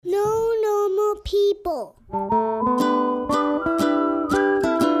people.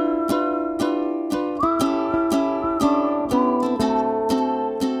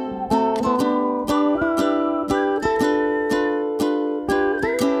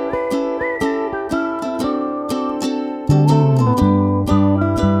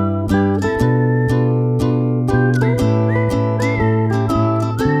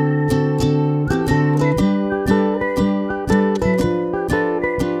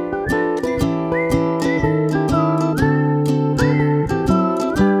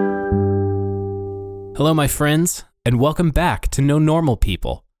 Hello, my friends, and welcome back to No Normal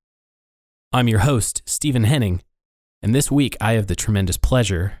People. I'm your host, Stephen Henning, and this week I have the tremendous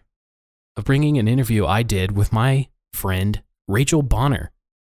pleasure of bringing an interview I did with my friend, Rachel Bonner.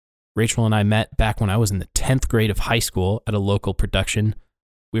 Rachel and I met back when I was in the 10th grade of high school at a local production.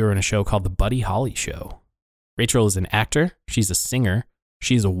 We were in a show called The Buddy Holly Show. Rachel is an actor, she's a singer,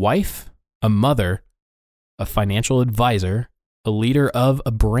 she's a wife, a mother, a financial advisor, a leader of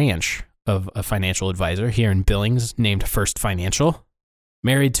a branch of a financial advisor here in Billings named First Financial,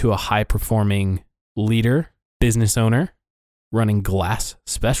 married to a high-performing leader, business owner, running glass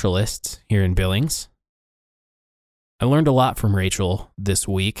specialists here in Billings. I learned a lot from Rachel this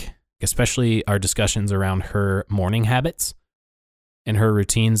week, especially our discussions around her morning habits and her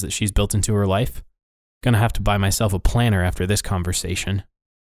routines that she's built into her life. Gonna have to buy myself a planner after this conversation.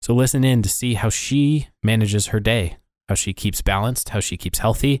 So listen in to see how she manages her day, how she keeps balanced, how she keeps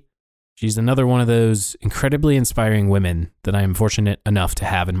healthy. She's another one of those incredibly inspiring women that I am fortunate enough to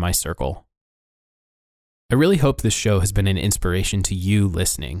have in my circle. I really hope this show has been an inspiration to you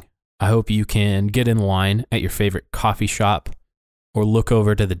listening. I hope you can get in line at your favorite coffee shop or look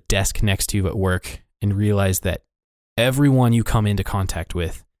over to the desk next to you at work and realize that everyone you come into contact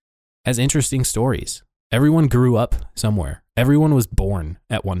with has interesting stories. Everyone grew up somewhere. Everyone was born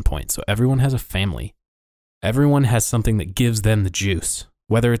at one point, so everyone has a family. Everyone has something that gives them the juice.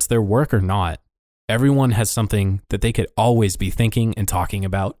 Whether it's their work or not, everyone has something that they could always be thinking and talking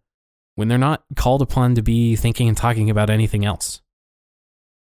about when they're not called upon to be thinking and talking about anything else.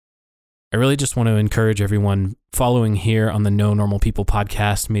 I really just want to encourage everyone following here on the No Normal People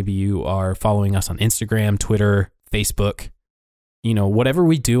podcast. Maybe you are following us on Instagram, Twitter, Facebook, whatever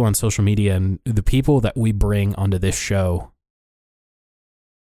we do on social media and the people that we bring onto this show.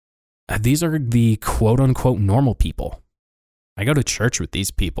 These are the quote unquote normal people. I go to church with these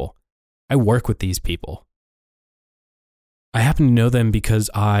people. I work with these people. I happen to know them because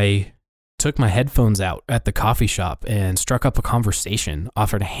I took my headphones out at the coffee shop and struck up a conversation,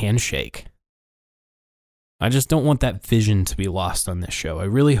 offered a handshake. I just don't want that vision to be lost on this show. I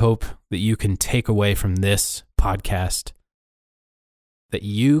really hope that you can take away from this podcast that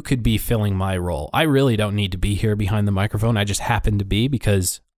you could be filling my role. I really don't need to be here behind the microphone. I just happen to be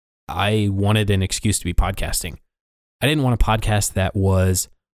because I wanted an excuse to be podcasting. I didn't want a podcast that was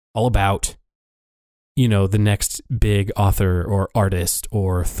all about, the next big author or artist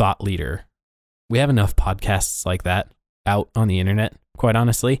or thought leader. We have enough podcasts like that out on the internet, quite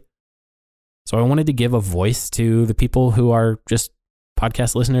honestly. So I wanted to give a voice to the people who are just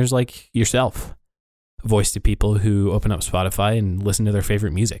podcast listeners like yourself. A voice to people who open up Spotify and listen to their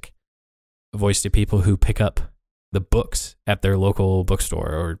favorite music. A voice to people who pick up the books at their local bookstore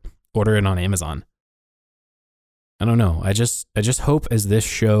or order it on Amazon. I don't know. I just hope as this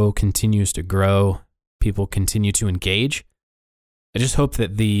show continues to grow, people continue to engage. I just hope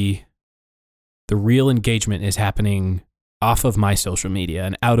that the real engagement is happening off of my social media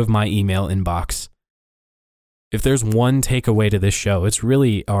and out of my email inbox. If there's one takeaway to this show, it's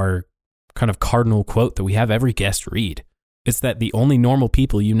really our kind of cardinal quote that we have every guest read. It's that the only normal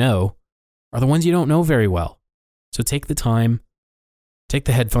people you know are the ones you don't know very well. So take the time, take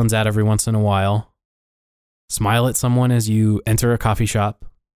the headphones out every once in a while, smile at someone as you enter a coffee shop.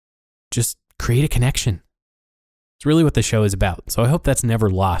 Just create a connection. It's really what the show is about. So I hope that's never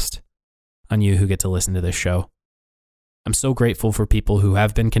lost on you who get to listen to this show. I'm so grateful for people who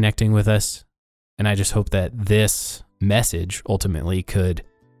have been connecting with us. And I just hope that this message ultimately could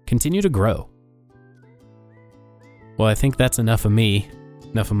continue to grow. Well, I think that's enough of me,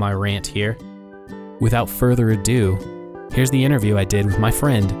 enough of my rant here. Without further ado, here's the interview I did with my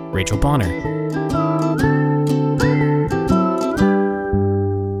friend, Rachel Bonner.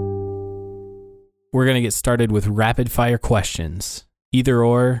 We're going to get started with rapid fire questions. Either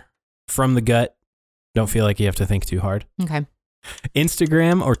or, from the gut. Don't feel like you have to think too hard. Okay.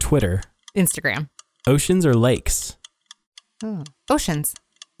 Instagram or Twitter? Instagram. Oceans or lakes? Oceans.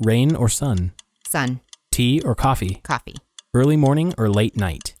 Rain or sun? Sun. Tea or coffee? Coffee. Early morning or late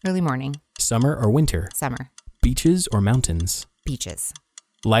night? Early morning. Summer or winter? Summer. Beaches or mountains? Beaches.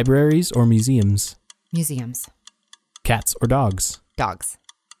 Libraries or museums? Museums. Cats or dogs? Dogs.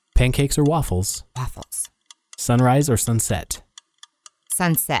 Pancakes or waffles? Waffles. Sunrise or sunset?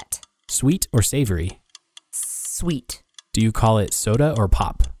 Sunset. Sweet or savory? Sweet. Do you call it soda or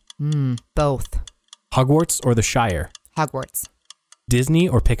pop? Both. Hogwarts or the Shire? Hogwarts. Disney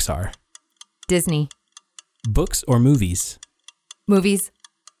or Pixar? Disney. Books or movies? Movies.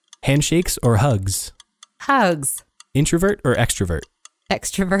 Handshakes or hugs? Hugs. Introvert or extrovert?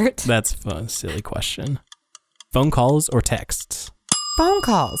 Extrovert. That's a fun, silly question. Phone calls or texts? Phone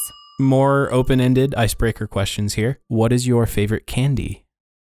calls. More open-ended icebreaker questions here. What is your favorite candy?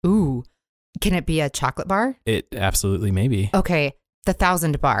 Ooh. Can it be a chocolate bar? It absolutely may be. Okay. The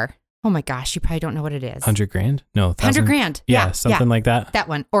 1,000 bar. Oh my gosh. You probably don't know what it is. 100 grand? No, 100 grand. Yeah, something like that. That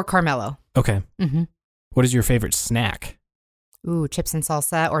one. Or Carmelo. Okay. Mm-hmm. What is your favorite snack? Ooh, chips and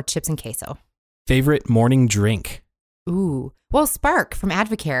salsa or chips and queso. Favorite morning drink? Ooh. Well, Spark from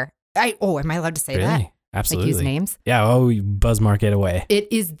Advocare. Am I allowed to say that? Really? Absolutely. Like use names? Yeah. Oh, you buzzmark it away.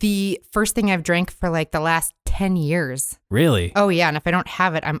 It is the first thing I've drank for like the last 10 years. Really? Oh yeah. And if I don't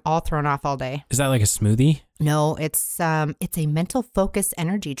have it, I'm all thrown off all day. Is that like a smoothie? No, it's a mental focus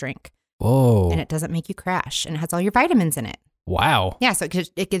energy drink. Whoa. And it doesn't make you crash. And it has all your vitamins in it. Wow. Yeah. So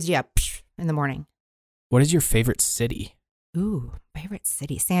it gives you a psh in the morning. What is your favorite city? Ooh, favorite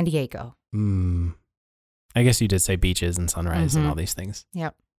city, San Diego. I guess you did say beaches and sunrise and all these things.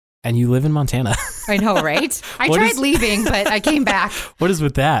 Yep. And you live in Montana. I know, right? I tried leaving, but I came back. What is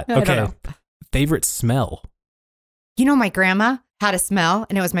with that? I don't know. Favorite smell? You know, my grandma had a smell,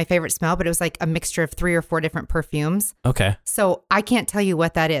 and it was my favorite smell, but it was like a mixture of 3 or 4 different perfumes. Okay. So I can't tell you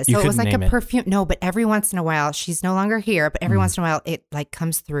what that is. You So it was like couldn't a name it. perfume. No, but every once in a while, she's no longer here, but every once in a while, it like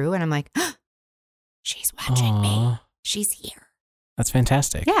comes through, and I'm like, she's watching me. Aw. She's here. That's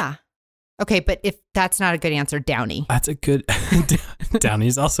fantastic. Yeah. Okay, but if that's not a good answer, Downy. That's a good...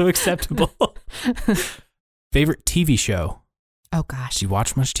 Downey's also acceptable. Favorite TV show? Oh, gosh. Do you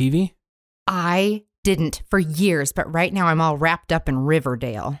watch much TV? I didn't for years, but right now I'm all wrapped up in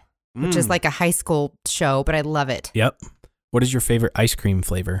Riverdale, which is like a high school show, but I love it. Yep. What is your favorite ice cream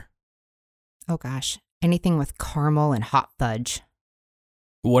flavor? Oh, gosh. Anything with caramel and hot fudge.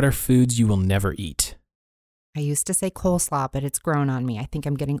 What are foods you will never eat? I used to say coleslaw, but it's grown on me. I think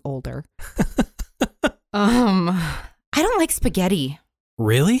I'm getting older. I don't like spaghetti.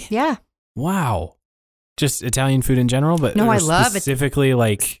 Really? Yeah. Wow. Just Italian food in general, but No, I love it. specifically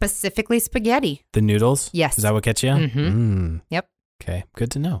like Specifically spaghetti. the noodles? Yes. Is that what gets you? Mhm. Yep. Okay, good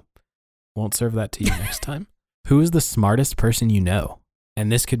to know. Won't serve that to you next time. Who is the smartest person you know?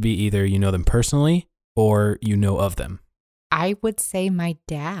 And this could be either you know them personally or you know of them. I would say my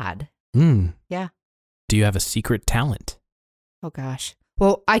dad. Yeah. Do you have a secret talent? Oh, gosh.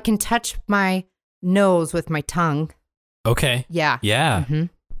 Well, I can touch my nose with my tongue. Okay. Yeah. Yeah. Mm-hmm.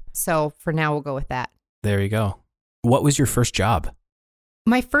 So for now, we'll go with that. There you go. What was your first job?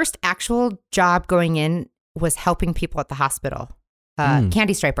 My first actual job going in was helping people at the hospital.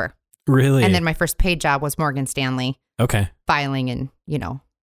 Candy striper. Really? And then my first paid job was Morgan Stanley, Okay. filing and,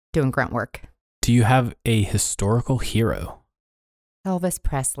 doing grunt work. Do you have a historical hero? Elvis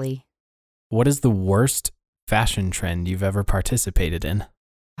Presley. What is the worst fashion trend you've ever participated in?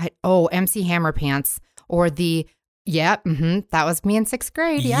 MC Hammer pants or that was me in 6th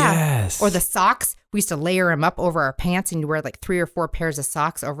grade. Yeah. Yes. Or the socks. We used to layer them up over our pants and you wear like 3 or 4 pairs of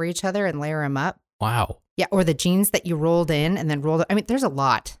socks over each other and layer them up. Wow. Yeah. Or the jeans that you rolled in and then rolled. I mean, there's a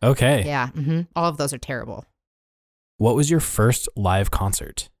lot. Okay. Yeah. Mm-hmm. All of those are terrible. What was your first live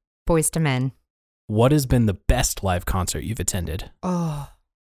concert? Boys to Men. What has been the best live concert you've attended? Oh,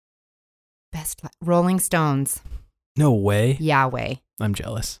 Rolling Stones. No way. Yahweh. I'm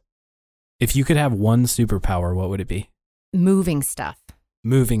jealous. If you could have one superpower, what would it be? Moving stuff.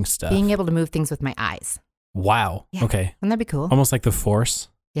 Moving stuff. Being able to move things with my eyes. Wow. Yeah. Okay. Wouldn't that be cool? Almost like the Force.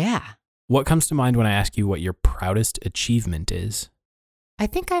 Yeah. What comes to mind when I ask you what your proudest achievement is? I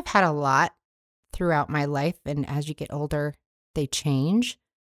think I've had a lot throughout my life, and as you get older, they change.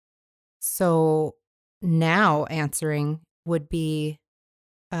 So now answering would be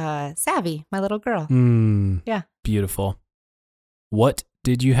Savvy, my little girl. Yeah. Beautiful. What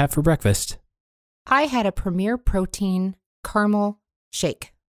did you have for breakfast? I had a Premier Protein caramel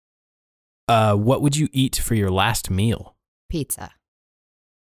shake. What would you eat for your last meal? Pizza.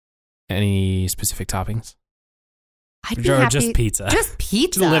 Any specific toppings? I'd be Or happy. just pizza? Just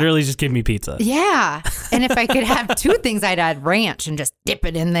pizza. Literally just give me pizza. Yeah. And if I could have 2 things, I'd add ranch and just dip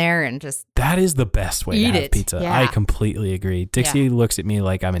it in there and just. That is the best way to Eat have it. pizza. Yeah. I completely agree. Dixie looks at me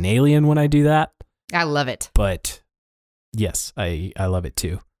like I'm an alien when I do that, I love it. but yes, I love it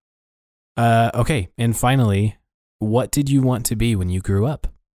too. Okay, and finally, what did you want to be when you grew up?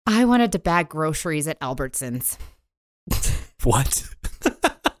 I wanted to bag groceries at Albertsons. What?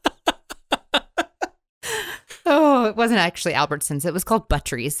 Oh, it wasn't actually Albertsons. It was called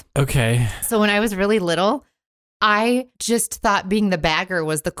Butcheries. Okay. So when I was really little, I just thought being the bagger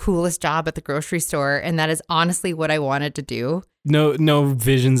was the coolest job at the grocery store. And that is honestly what I wanted to do. No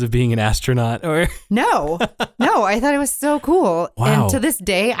visions of being an astronaut or No, I thought it was so cool. Wow. And to this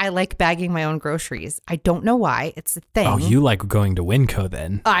day, I like bagging my own groceries. I don't know why. It's a thing. Oh, you like going to Winco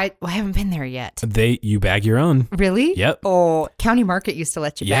then? I haven't been there yet. You bag your own. Really? Yep. Oh, County Market used to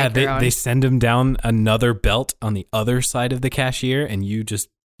let you bag your own. They send them down another belt on the other side of the cashier and you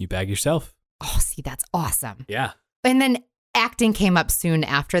bag yourself. Oh, see, that's awesome. Yeah. And then acting came up soon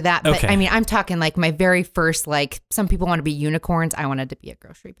after that. But Okay. I mean, I'm talking like my very first, like some people want to be unicorns. I wanted to be a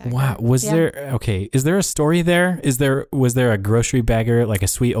grocery bagger. Wow. Yeah. Is there a story there? Was there a grocery bagger, like a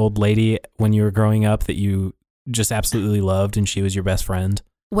sweet old lady when you were growing up that you just absolutely loved and she was your best friend?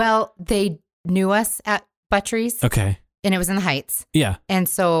 Well, they knew us at Butcheries Okay. and it was in the Heights. Yeah. And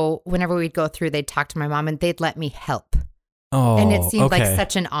so whenever we'd go through, they'd talk to my mom and they'd let me help. Oh, And it seemed like okay.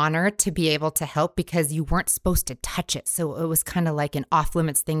 such an honor to be able to help because you weren't supposed to touch it. So it was kind of like an off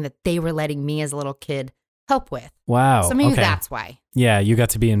limits thing that they were letting me as a little kid help with. Wow. So maybe okay. that's why. Yeah, you got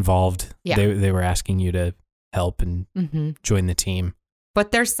to be involved. Yeah. They were asking you to help and join the team.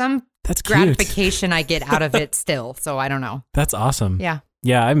 But there's some That's cute. gratification I get out of it still. So I don't know. That's awesome. Yeah.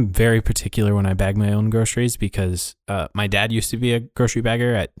 Yeah, I'm very particular when I bag my own groceries because my dad used to be a grocery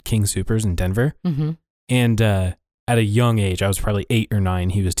bagger at King Soopers in Denver. Mm-hmm. And at a young age, I was probably 8 or 9,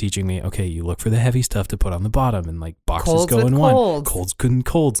 he was teaching me, okay, you look for the heavy stuff to put on the bottom and like boxes Colds go with in one. colds. Colds good and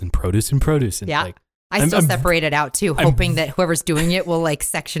colds and produce and produce. And Yeah. like, I still I'm- separate it out too, hoping that whoever's doing it will like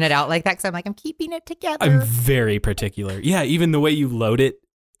section it out like that. Cause I'm like, I'm keeping it together. I'm very particular. Yeah, even the way you load it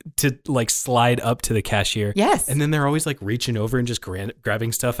to like slide up to the cashier. Yes. And then they're always like reaching over and just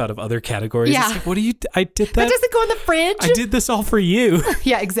grabbing stuff out of other categories. Yeah. It's like, what do you, I did that that. doesn't go in the fridge. I did this all for you.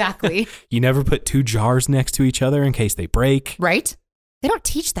 Yeah, exactly. You never put 2 jars next to each other in case they break. Right? They don't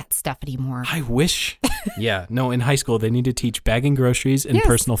teach that stuff anymore. I wish. Yeah. No, in high school, they need to teach bagging groceries and Yes.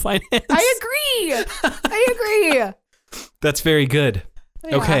 personal finance. I agree. That's very good.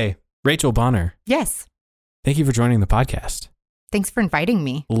 Yeah. Okay. Rachel Bonner, Yes. thank you for joining the podcast. Thanks for inviting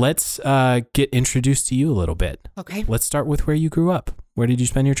me. Let's get introduced to you a little bit. Okay. Let's start with where you grew up. Where did you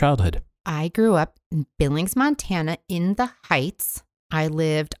spend your childhood? I grew up in Billings, Montana in the Heights. I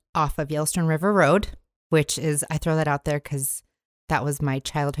lived off of Yellowstone River Road, which is, I throw that out there because that was my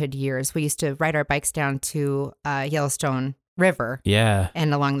childhood years. We used to ride our bikes down to Yellowstone River Yeah.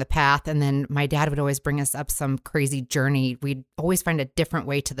 and along the path. And then my dad would always bring us up some crazy journey. We'd always find a different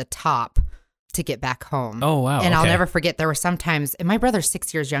way to the top to get back home. Oh, wow. And I'll okay. never forget, there were some times, and my brother's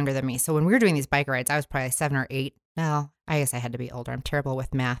 6 years younger than me. So when we were doing these bike rides, I was probably 7 or 8. Well, I guess I had to be older. I'm terrible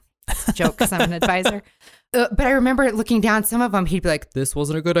with math. Joke, because I'm an advisor. But I remember looking down, some of them, he'd be like, this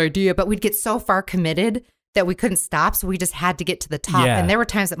wasn't a good idea. But we'd get so far committed that we couldn't stop. So we just had to get to the top. Yeah. And there were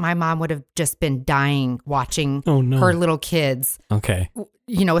times that my mom would have just been dying watching Oh, no. her little kids, Okay.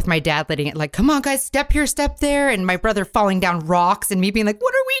 you know, with my dad letting it like, come on, guys, step here, step there. And my brother falling down rocks and me being like,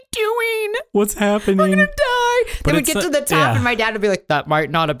 what are we doing? What's happening? We're going to die. But Then we'd it's get to like- the top yeah. and my dad would be like, that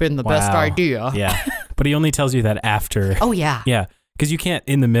might not have been the best Wow. idea. Yeah. But he only tells you that after. Oh, yeah. Yeah. Because you can't,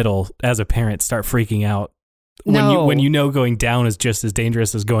 in the middle, as a parent, start freaking out No. when you know going down is just as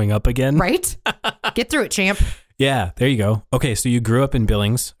dangerous as going up again. Right? Get through it, champ. Yeah. There you go. Okay. So you grew up in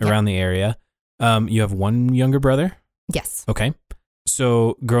Billings, Yeah. around the area. You have one younger brother. Yes. Okay.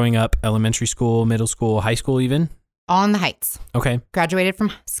 So growing up, elementary school, middle school, high school even? On the Heights. Okay. Graduated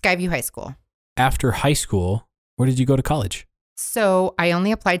from Skyview High School. After high school, where did you go to college? So I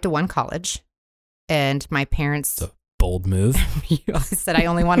only applied to one college, and my parents So bold move. said I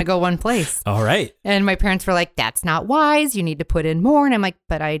only want to go one place. All right. And my parents were like, that's not wise. You need to put in more. And I'm like,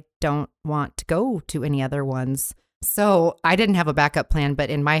 but I don't want to go to any other ones. So I didn't have a backup plan, but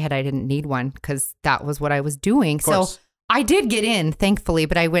in my head, I didn't need one because that was what I was doing. Of course. So I did get in, thankfully,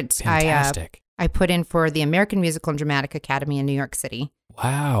 but I went, Fantastic. I put in for the American Musical and Dramatic Academy in New York City.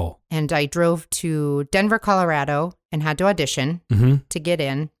 Wow. And I drove to Denver, Colorado and had to audition Mm-hmm. to get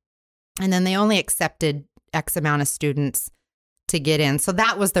in. And then they only accepted X amount of students to get in. So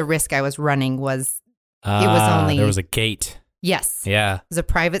that was the risk I was running was, only- There was a gate. yes, Yeah. it was a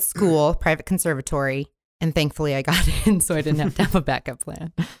private school, private conservatory. And thankfully I got in, so I didn't have to have a backup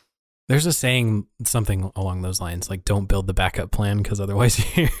plan. There's a saying, something along those lines, like don't build the backup plan because otherwise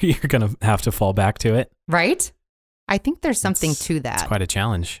you're going to have to fall back to it. Right? I think there's something It's- to It's that. quite a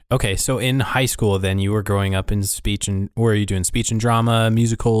challenge. Okay, so in high school, then you were growing up in speech and were you doing speech and drama,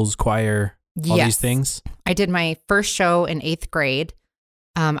 musicals, choir, all Yes. these things? I did my first show in 8th grade.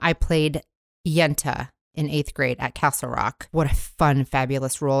 I played Yenta in 8th grade at Castle Rock. What a fun,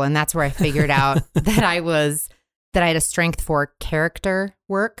 fabulous role. And that's where I figured out that I had a strength for character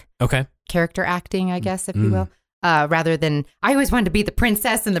work. Okay. Character acting, I guess, if you will. Rather than, I always wanted to be the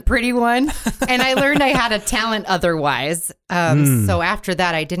princess and the pretty one. And I learned I had a talent otherwise. So after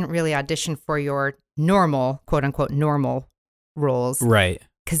that, I didn't really audition for your normal, quote unquote, normal roles. Right.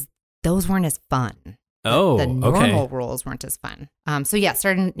 Because those weren't as fun. Oh, the normal okay. roles weren't as fun. So yeah,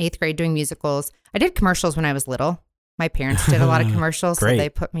 started in 8th grade doing musicals. I did commercials when I was little. My parents did a lot of commercials, so they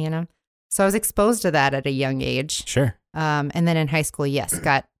put me in them. So I was exposed to that at a young age. Sure. And then in high school, yes,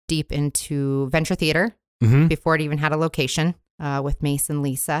 got deep into venture theater before it even had a location with Mace and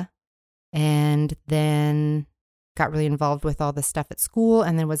Lisa. And then got really involved with all the stuff at school,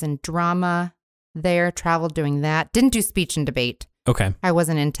 and then was in drama there, traveled doing that. Didn't do speech and debate. Okay. I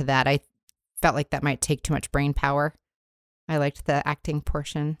wasn't into that. I felt like that might take too much brain power. I liked the acting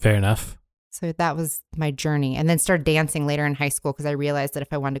portion. Fair enough. So that was my journey. And then started dancing later in high school because I realized that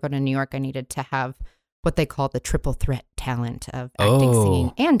if I wanted to go to New York, I needed to have what they call the triple threat talent of acting,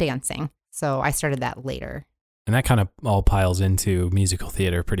 singing, and dancing. So I started that later. And that kind of all piles into musical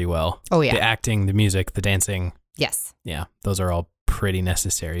theater pretty well. Oh, yeah. The acting, the music, the dancing. Yes. Yeah. Those are all pretty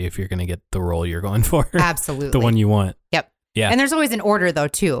necessary if you're going to get the role you're going for. Absolutely. The one you want. Yep. Yeah. And there's always an order, though,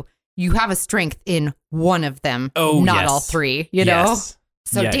 too. You have a strength in one of them, not all three, you know?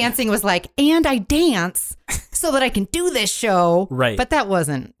 So dancing was like, and I dance so that I can do this show. Right. But that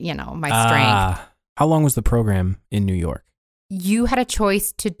wasn't, my strength. How long was the program in New York? You had a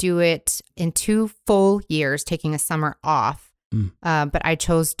choice to do it in 2 full years, taking a summer off. But I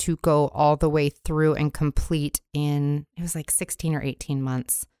chose to go all the way through and complete it was like 16 or 18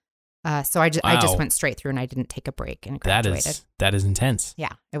 months. So I just went straight through and I didn't take a break and graduated. That is intense.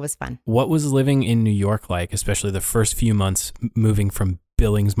 Yeah, it was fun. What was living in New York like, especially the first few months moving from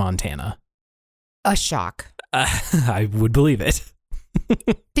Billings, Montana? A shock. I would believe it.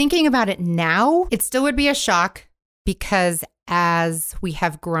 Thinking about it now, it still would be a shock because as we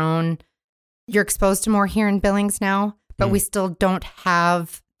have grown, you're exposed to more here in Billings now, but we still don't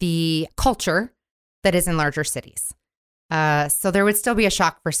have the culture that is in larger cities. So there would still be a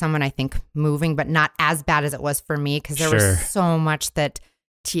shock for someone, I think, moving, but not as bad as it was for me because there was so much that,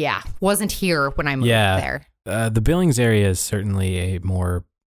 wasn't here when I moved there. The Billings area is certainly a more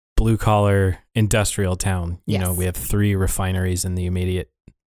blue-collar industrial town. You know, we have 3 refineries in the immediate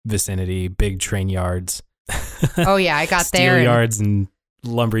vicinity, big train yards. Oh, yeah, I got steel there. yards and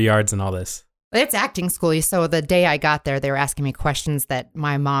lumber yards and all this. It's acting school. So the day I got there, they were asking me questions that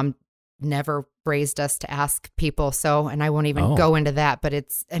my mom never raised us to ask people. And I won't even go into that. But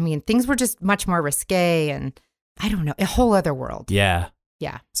things were just much more risque and I don't know, a whole other world. Yeah.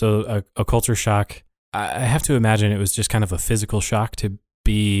 Yeah. So a culture shock. I have to imagine it was just kind of a physical shock to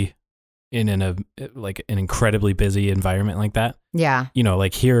be in an incredibly busy environment like that. Yeah.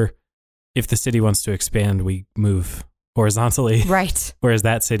 Like here, if the city wants to expand, we move horizontally. Right. Whereas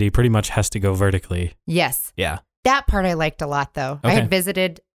that city pretty much has to go vertically. Yes. Yeah. That part I liked a lot, though. Okay. I had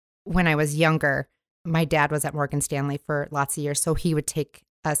visited when I was younger. My dad was at Morgan Stanley for lots of years, so he would take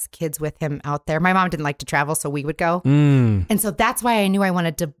us kids with him out there. My mom didn't like to travel, so we would go. And so that's why I knew I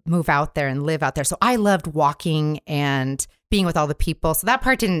wanted to move out there and live out there. So I loved walking and being with all the people. So that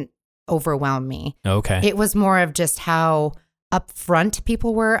part didn't overwhelm me. Okay. It was more of just how upfront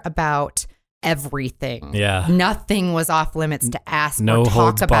people were about everything. Yeah. Nothing was off limits to ask No or talk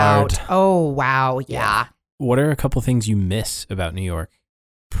holds about. barred. Oh, wow. Yeah. What are a couple things you miss about New York?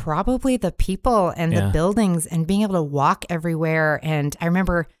 Probably the people and the buildings and being able to walk everywhere. And I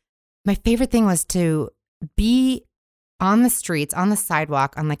remember my favorite thing was to be on the streets, on the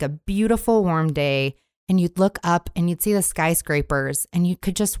sidewalk on like a beautiful warm day. And you'd look up and you'd see the skyscrapers and you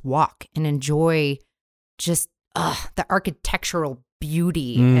could just walk and enjoy just the architectural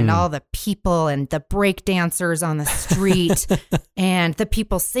beauty and all the people and the break dancers on the street and the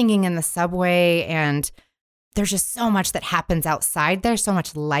people singing in the subway. And there's just so much that happens outside there, so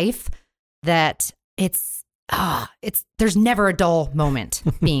much life that there's never a dull moment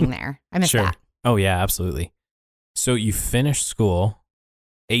being there. I miss that. Oh, yeah, absolutely. So you finished school,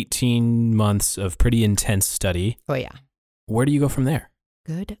 18 months of pretty intense study. Oh, yeah. Where do you go from there?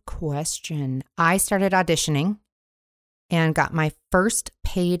 Good question. I started auditioning and got my first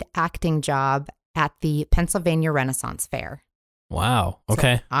paid acting job at the Pennsylvania Renaissance Fair. Wow.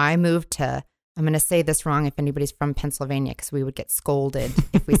 Okay. So I moved to, I'm going to say this wrong if anybody's from Pennsylvania because we would get scolded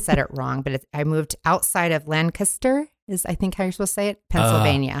if we said it wrong, but I moved outside of Lancaster, is I think how you're supposed to say it,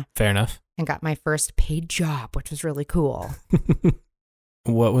 Pennsylvania. Fair enough. And got my first paid job, which was really cool.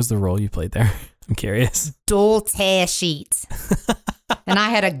 What was the role you played there? I'm curious. Dole tear sheet. and I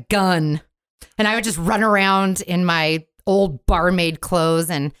had a gun. And I would just run around in my old barmaid clothes.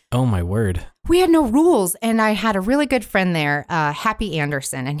 And Oh, my word. we had no rules. And I had a really good friend there, Happy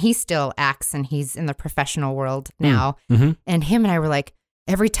Anderson, and he still acts and he's in the professional world now. Mm-hmm. And him and I were like,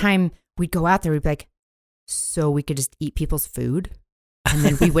 every time we'd go out there, we'd be like, so we could just eat people's food and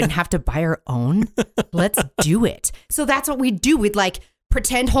then we wouldn't have to buy our own. Let's do it. So that's what we'd do. We'd like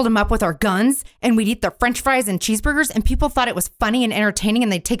pretend hold them up with our guns and we'd eat their French fries and cheeseburgers and people thought it was funny and entertaining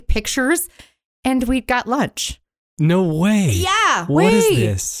and they'd take pictures and we'd got lunch. No way. Yeah. What is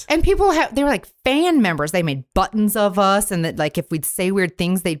this? And people they were like fan members. They made buttons of us and that like if we'd say weird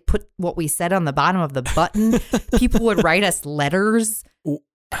things, they'd put what we said on the bottom of the button. People would write us letters. Oh,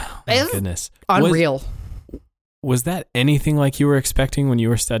 my goodness. Unreal. Was that anything like you were expecting when you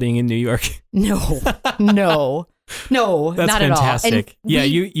were studying in New York? No, That's not fantastic. at all. And Yeah,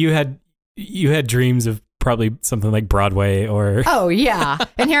 you had dreams of probably something like Broadway or. Oh yeah,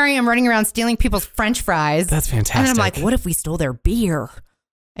 and here I am running around stealing people's French fries. That's fantastic. And then I'm like, what if we stole their beer?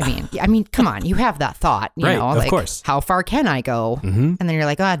 I mean, come on, you have that thought, you Right, know, of like course. how far can I go? Mm-hmm. And then you're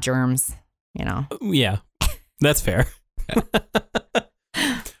like, germs, you know. Yeah, that's fair.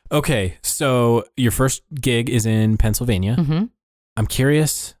 Okay, so your first gig is in Pennsylvania. Mm-hmm. I'm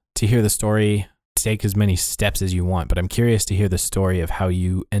curious to hear the story. Take as many steps as you want, but I'm curious to hear the story of how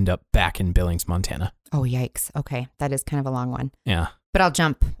you end up back in Billings, Montana. Oh yikes! Okay, that is kind of a long one, Yeah, but I'll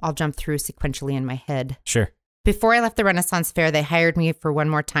jump through sequentially in my head. sure. Before I left the Renaissance Fair, they hired me for one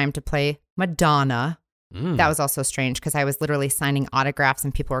more time to play Madonna. That was also strange because I was literally signing autographs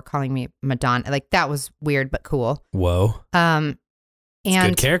and people were calling me Madonna. Like that was weird but cool. Whoa. It's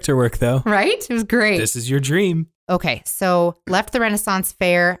And good character work, though. right, it was great. This is your dream. Okay, so left the Renaissance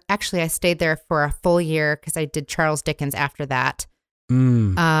Fair. Actually, I stayed there for a full year because I did Charles Dickens after that,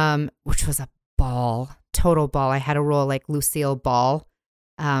 which was a ball, total ball. I had a role like Lucille Ball.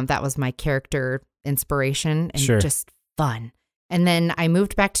 That was my character inspiration and just fun. And then I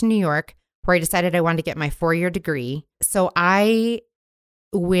moved back to New York where I decided I wanted to get my 4-year degree. So I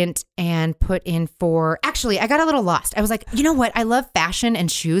went and put in for, actually, I got a little lost. I was like, you know what? I love fashion and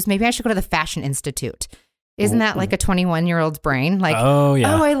shoes. Maybe I should go to the Fashion Institute. Isn't that like a 21-year-old's brain? Like, oh,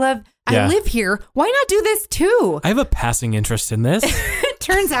 yeah. I live here. Why not do this too? I have a passing interest in this. It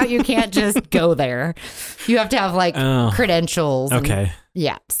turns out you can't just go there. You have to have like credentials. Okay.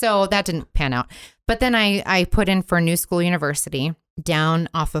 Yeah. So that didn't pan out. But then I put in for New School University down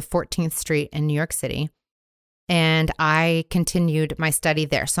off of 14th Street in New York City. And I continued my study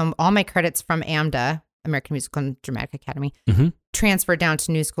there. So all my credits from AMDA, American Musical and Dramatic Academy, transferred down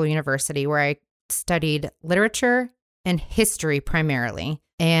to New School University where I studied literature and history primarily.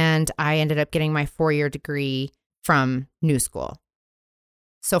 And I ended up getting my 4-year degree from New School.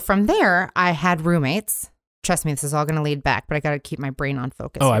 So from there, I had roommates. Trust me, this is all going to lead back, but I got to keep my brain on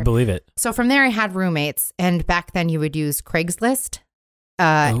focus. Oh, here. I believe it. So from there, I had roommates. And back then, you would use Craigslist.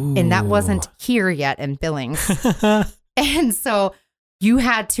 And that wasn't here yet in Billings. And so you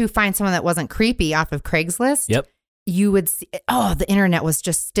had to find someone that wasn't creepy off of Craigslist. Yep. You would see, the internet was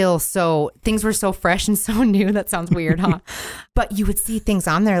just still things were so fresh and so new. That sounds weird, huh? But you would see things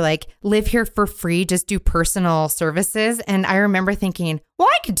on there like live here for free, just do personal services. And I remember thinking, well,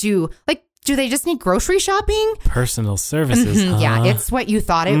 I could do do they just need grocery shopping? Personal services. Huh? Yeah, it's what you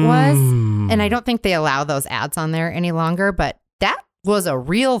thought it was. And I don't think they allow those ads on there any longer, but that was a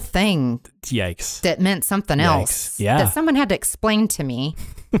real thing. Yikes. That meant something else. Yeah. That someone had to explain to me.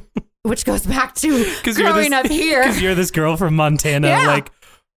 Which goes back to growing up here. Because you're this girl from Montana. Yeah. Like,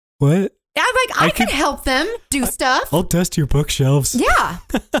 what? I'm like, I could help them do stuff. I'll dust your bookshelves. Yeah.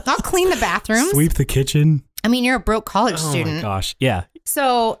 I'll clean the bathrooms. Sweep the kitchen. I mean, you're a broke college student. Oh my gosh. Yeah.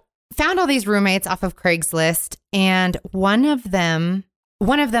 So found all these roommates off of Craigslist. And one of them,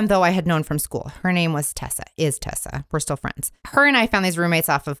 though, I had known from school. Her name was Tessa. We're still friends. Her and I found these roommates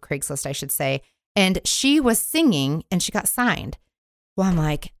off of Craigslist, I should say. And she was singing and she got signed. Well, I'm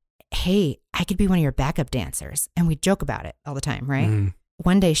like, hey, I could be one of your backup dancers. And we joke about it all the time, right?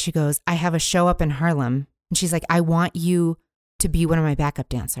 One day she goes, I have a show up in Harlem. And she's like, I want you to be one of my backup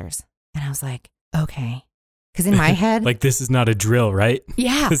dancers. And I was like, okay. Because in my head. Like, this is not a drill, right?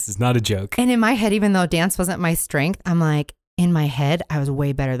 Yeah. This is not a joke. And in my head, even though dance wasn't my strength, I'm like, in my head, I was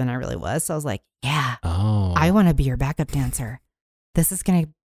way better than I really was. So I was like, yeah, I want to be your backup dancer. This is going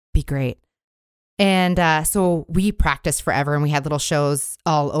to be great. And so we practiced forever and we had little shows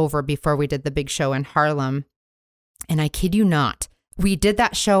all over before we did the big show in Harlem. And I kid you not, we did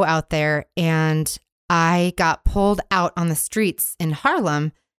that show out there and I got pulled out on the streets in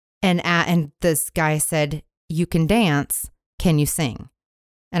Harlem and this guy said, you can dance. Can you sing?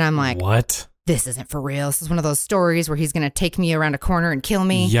 And I'm like, what? this isn't for real. This is one of those stories where he's going to take me around a corner and kill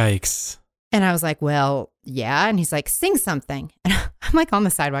me. Yikes. And I was like, well, yeah. And he's like, sing something. And I'm like on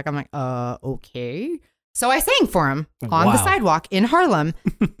the sidewalk. I'm like, okay. So I sang for him on the sidewalk in Harlem.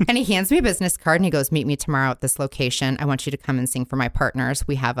 And he hands me a business card and he goes, meet me tomorrow at this location. I want you to come and sing for my partners.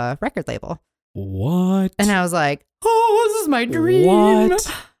 We have a record label. What? And I was like, oh, this is my dream.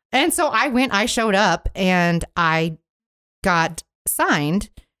 What? And so I showed up and I got signed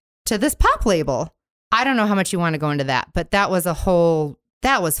to this pop label. I don't know how much you want to go into that, but that was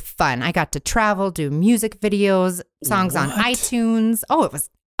fun. I got to travel, do music videos, songs on iTunes. It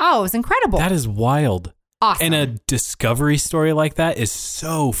was incredible. That is wild. Awesome. And a discovery story like that is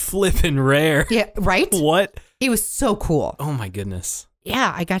so flippin' rare. Yeah, right? What? It was so cool. Oh my goodness.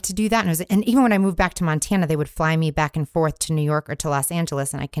 Yeah, I got to do that. And even when I moved back to Montana, they would fly me back and forth to New York or to Los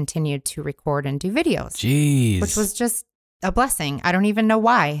Angeles, and I continued to record and do videos. Jeez. Which was just a blessing. I don't even know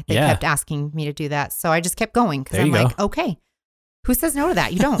why they kept asking me to do that. So I just kept going because I'm like, okay, who says no to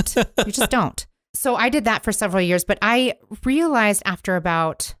that? You don't. You just don't. So I did that for several years, but I realized after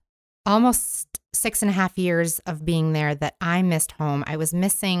about almost 6.5 years of being there that I missed home. I was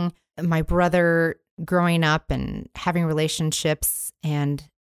missing my brother growing up and having relationships, and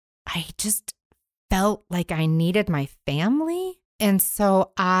I just felt like I needed my family. And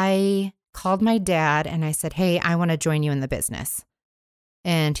so I called my dad and I said, hey, I want to join you in the business.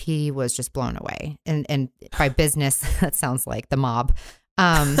 And he was just blown away. And by business, that sounds like the mob.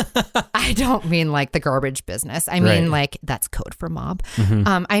 I don't mean like the garbage business. I mean like that's code for mob.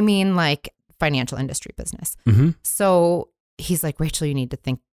 Mm-hmm. I mean like financial industry business. Mm-hmm. So he's like, Rachel, you need to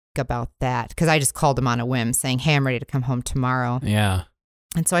think about that. Because I just called him on a whim saying, hey, I'm ready to come home tomorrow. Yeah.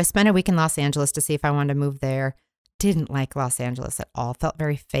 And so I spent a week in Los Angeles to see if I wanted to move there. Didn't like Los Angeles at all. Felt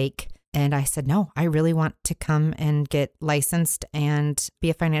very fake. And I said, no, I really want to come and get licensed and be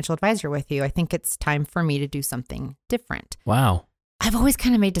a financial advisor with you. I think it's time for me to do something different. Wow. I've always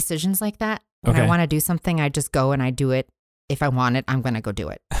kind of made decisions like that. When I want to do something, I just go and I do it. If I want it, I'm going to go do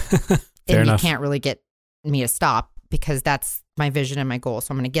it. Fair enough. You can't really get me to stop because that's my vision and my goal.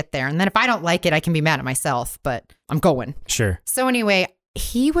 So I'm going to get there. And then if I don't like it, I can be mad at myself, but I'm going. Sure. So anyway,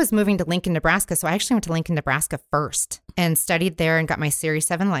 he was moving to Lincoln, Nebraska. So I actually went to Lincoln, Nebraska first and studied there and got my Series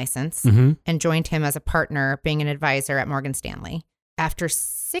 7 license and joined him as a partner, being an advisor at Morgan Stanley. After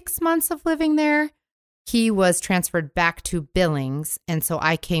 6 months of living there, he was transferred back to Billings. And so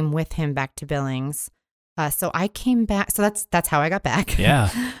I came with him back to Billings. So I came back. So that's how I got back. Yeah.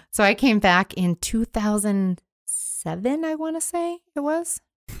 So I came back in 2007, I want to say it was.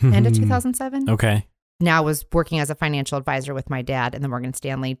 End of 2007. Okay. Now I was working as a financial advisor with my dad in the Morgan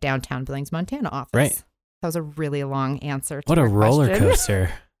Stanley downtown Billings, Montana office. Right. That was a really long answer to what a your roller question.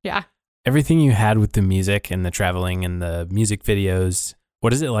 coaster. Yeah. Everything you had with the music and the traveling and the music videos,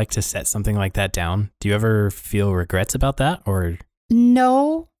 what is it like to set something like that down? Do you ever feel regrets about that or?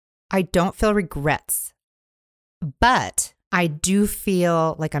 No, I don't feel regrets, but I do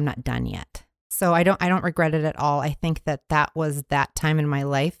feel like I'm not done yet. So I don't regret it at all. I think that was that time in my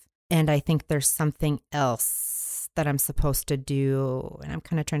life. And I think there's something else that I'm supposed to do. And I'm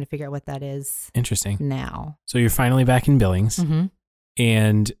kind of trying to figure out what that is. Interesting. Now. So you're finally back in Billings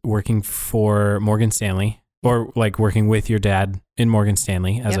and working for Morgan Stanley, or like working with your dad in Morgan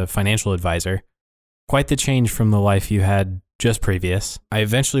Stanley as a financial advisor. Quite the change from the life you had just previous. I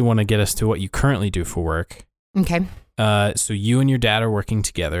eventually want to get us to what you currently do for work. Okay. So you and your dad are working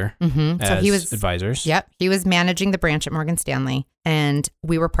together as so he was, advisors. Yep. He was managing the branch at Morgan Stanley and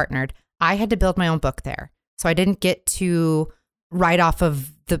we were partnered. I had to build my own book there. So I didn't get to write off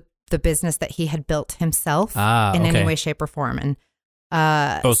of the business that he had built himself in any way, shape, or form. And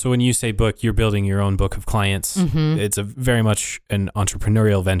so when you say book, you're building your own book of clients. It's a very much an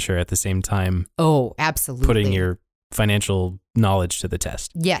entrepreneurial venture at the same time. Oh, absolutely. Putting your financial knowledge to the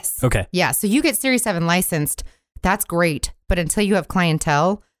test. Yes. Okay. Yeah. So you get Series 7 licensed. That's great. But until you have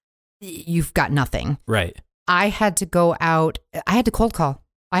clientele, you've got nothing. Right. I had to go out. I had to cold call.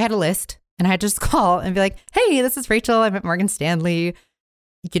 I had a list and I had to just call and be like, hey, this is Rachel. I'm at Morgan Stanley.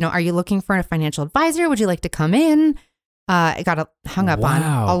 Are you looking for a financial advisor? Would you like to come in? I got hung up on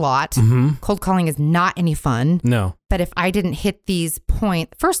a lot. Cold calling is not any fun. No. But if I didn't hit these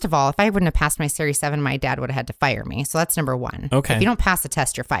points, first of all, if I wouldn't have passed my Series 7, my dad would have had to fire me. So that's number one. Okay. If you don't pass the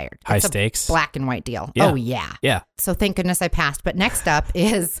test, you're fired. High It's stakes. a black and white deal. Yeah. Oh, yeah. Yeah. So thank goodness I passed. But next up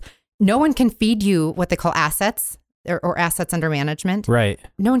is no one can feed you what they call assets or assets under management. Right.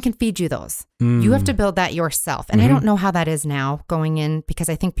 No one can feed you those. You have to build that yourself. And I don't know how that is now going in because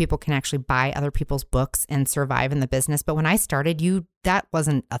I think people can actually buy other people's books and survive in the business. But when I started, that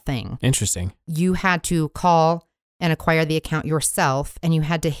wasn't a thing. Interesting. You had to call and acquire the account yourself. And you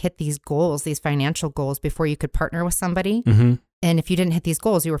had to hit these goals, these financial goals, before you could partner with somebody. Mm-hmm. And if you didn't hit these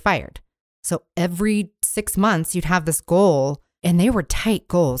goals, you were fired. So every 6 months you'd have this goal, and they were tight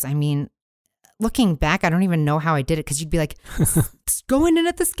goals. I mean, looking back, I don't even know how I did it, because you'd be like, it's going in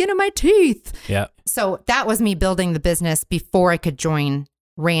at the skin of my teeth. Yeah. So that was me building the business before I could join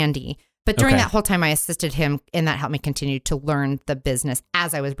Randy. But during that whole time, I assisted him, and that helped me continue to learn the business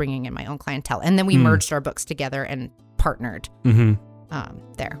as I was bringing in my own clientele. And then we merged our books together and partnered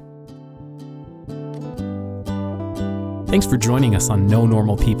there. Thanks for joining us on No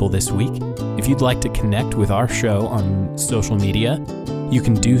Normal People this week. If you'd like to connect with our show on social media, you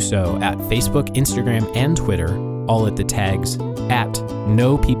can do so at Facebook, Instagram, and Twitter, all at the tags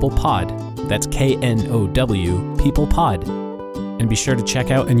 @KnowPeoplePod. That's KNOW PeoplePod. And be sure to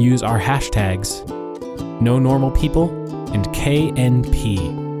check out and use our hashtags No Normal People and KNP.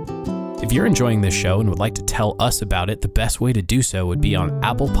 If you're enjoying this show and would like to tell us about it, the best way to do so would be on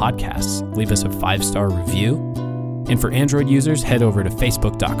Apple Podcasts. Leave us a 5-star review. And for Android users, head over to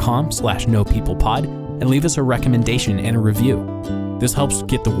facebook.com/KnowPeoplePod and leave us a recommendation and a review. This helps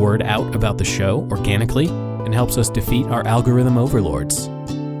get the word out about the show organically and helps us defeat our algorithm overlords.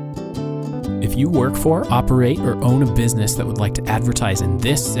 If you work for, operate, or own a business that would like to advertise in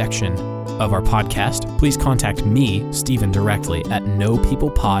this section of our podcast, please contact me, Stephen, directly at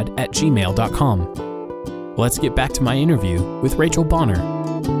knowpeoplepod@gmail.com. Let's get back to my interview with Rachel Bonner.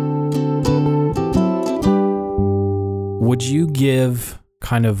 Would you give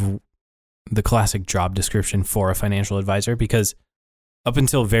kind of the classic job description for a financial advisor? Because up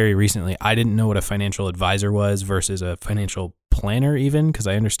until very recently, I didn't know what a financial advisor was versus a financial planner even, because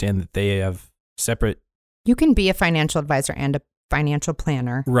I understand that they have separate. You can be a financial advisor and a financial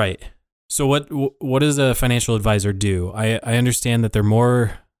planner. Right. So what does a financial advisor do? I understand that they're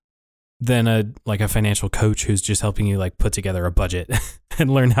more than a financial coach who's just helping you like put together a budget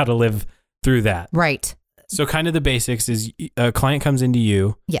and learn how to live through that. Right. So kind of the basics is a client comes into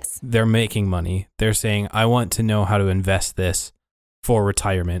you. Yes. They're making money. They're saying, I want to know how to invest this for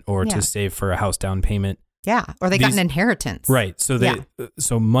retirement or to save for a house down payment. Yeah. Or they got an inheritance. Right. So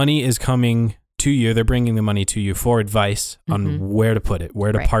so money is coming to you. They're bringing the money to you for advice on where to put it,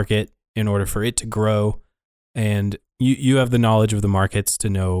 where to park it in order for it to grow. And you have the knowledge of the markets to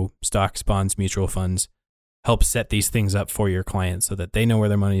know stocks, bonds, mutual funds, help set these things up for your clients so that they know where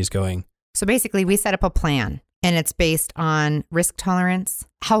their money is going. So basically, we set up a plan, and it's based on risk tolerance,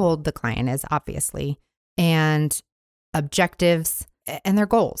 how old the client is, obviously, and objectives and their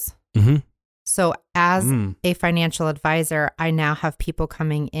goals. Mm-hmm. So as a financial advisor, I now have people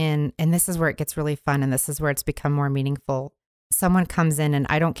coming in, and this is where it gets really fun, and this is where it's become more meaningful. Someone comes in, and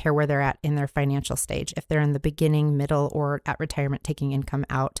I don't care where they're at in their financial stage, if they're in the beginning, middle, or at retirement taking income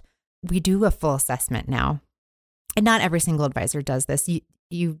out. We do a full assessment now. And not every single advisor does this. You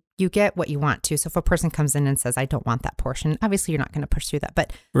get what you want to. So if a person comes in and says, I don't want that portion, obviously you're not going to push through that.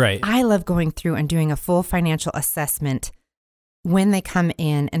 But I love going through and doing a full financial assessment when they come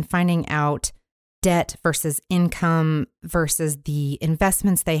in and finding out debt versus income versus the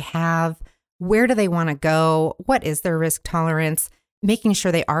investments they have. Where do they want to go? What is their risk tolerance? Making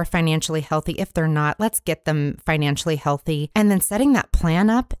sure they are financially healthy. If they're not, let's get them financially healthy. And then setting that plan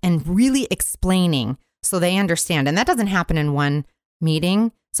up and really explaining so they understand. And that doesn't happen in one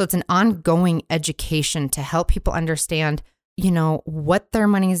meeting. So it's an ongoing education to help people understand, what their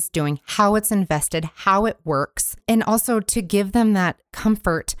money is doing, how it's invested, how it works, and also to give them that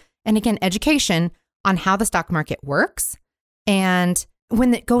comfort. And again, education on how the stock market works. And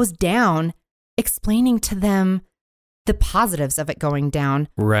when it goes down, explaining to them the positives of it going down.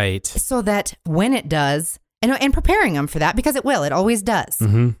 Right. So that when it does, and preparing them for that, because it will, it always does.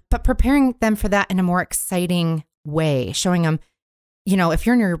 Mm-hmm. But preparing them for that in a more exciting way, showing them, if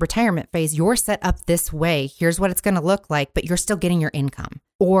you're in your retirement phase, you're set up this way. Here's what it's going to look like, but you're still getting your income.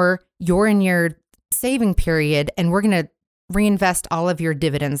 Or you're in your saving period and we're going to reinvest all of your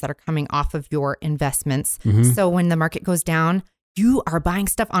dividends that are coming off of your investments. Mm-hmm. So when the market goes down, you are buying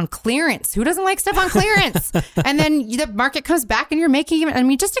stuff on clearance. Who doesn't like stuff on clearance? And then the market comes back and you're making,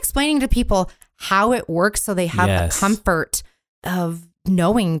 just explaining to people how it works so they have the comfort of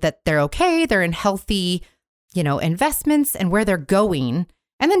knowing that they're okay, they're in healthy, investments and where they're going.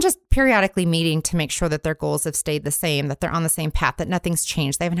 And then just periodically meeting to make sure that their goals have stayed the same, that they're on the same path, that nothing's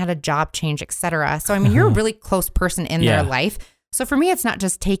changed. They haven't had a job change, et cetera. So, you're a really close person in their life. So for me, it's not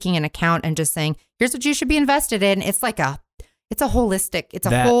just taking an account and just saying, here's what you should be invested in. It's like it's a holistic, it's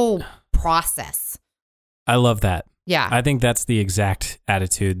a whole process. I love that. Yeah. I think that's the exact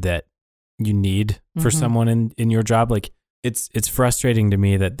attitude that you need for someone in your job. Like it's frustrating to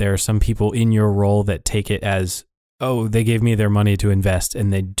me that there are some people in your role that take it as oh, they gave me their money to invest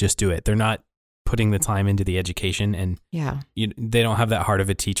and they just do it. They're not putting the time into the education, and they don't have that heart of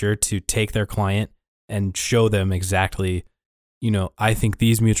a teacher to take their client and show them exactly, I think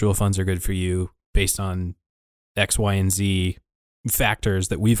these mutual funds are good for you based on X, Y, and Z factors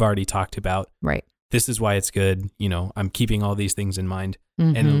that we've already talked about. Right. This is why it's good. I'm keeping all these things in mind.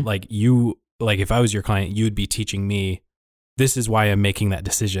 Mm-hmm. And if I was your client, you'd be teaching me, this is why I'm making that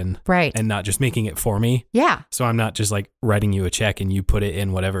decision. Right. And not just making it for me. Yeah. So I'm not just like writing you a check and you put it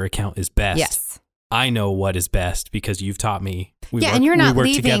in whatever account is best. Yes. I know what is best because you've taught me. And you're not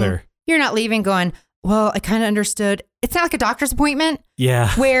leaving. Together. You're not leaving going, well, I kind of understood. It's not like a doctor's appointment. Yeah.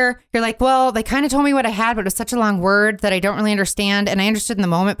 Where you're like, well, they kind of told me what I had, but it was such a long word that I don't really understand. And I understood in the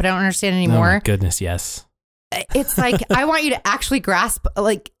moment, but I don't understand anymore. Oh my goodness, yes. It's like, I want you to actually grasp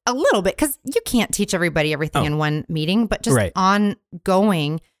like a little bit, because you can't teach everybody everything in one meeting, but just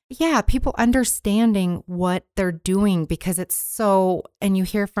ongoing. Yeah. People understanding what they're doing, because it's so, and you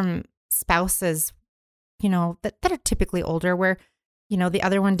hear from spouses, that are typically older, where, the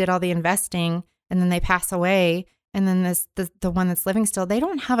other one did all the investing and then they pass away. And then the one that's living still, they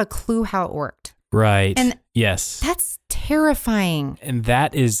don't have a clue how it worked. Right. And yes, that's terrifying. And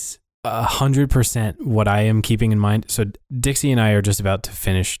that is 100% what I am keeping in mind. So Dixie and I are just about to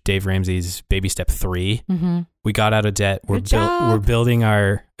finish Dave Ramsey's Baby Step 3. Mm-hmm. We got out of debt. We're building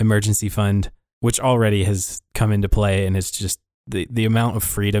our emergency fund, which already has come into play. And it's just the amount of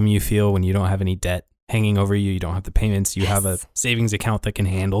freedom you feel when you don't have any debt hanging over you. You don't have the payments. You have a savings account that can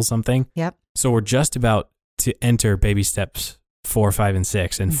handle something. Yep. So we're just about to enter Baby Steps 4, 5, and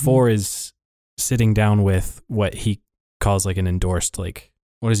 6. And 4 is sitting down with what he calls like an endorsed, like,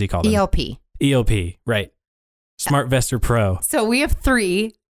 what does he call them? ELP, right. SmartVestor Pro. So we have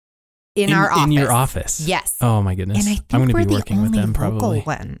 3 in our office. In your office. Yes. Oh my goodness. And I think I'm going to we're be working with them probably.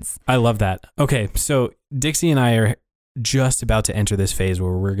 Ones. I love that. Okay. So Dixie and I are just about to enter this phase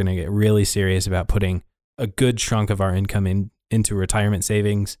where we're going to get really serious about putting a good chunk of our income into retirement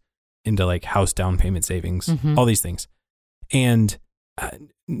savings, into like house down payment savings, all these things. And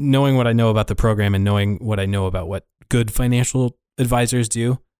knowing what I know about the program and knowing what I know about what good financial advisors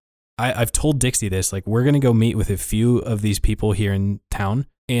do, I've told Dixie this, like, we're going to go meet with a few of these people here in town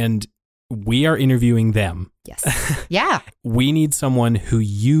and we are interviewing them. Yes. Yeah. We need someone who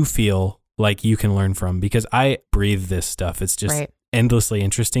you feel like you can learn from, because I breathe this stuff. It's just endlessly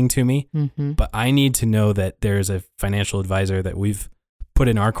interesting to me, but I need to know that there's a financial advisor that we've put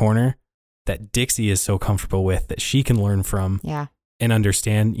in our corner that Dixie is so comfortable with that she can learn from and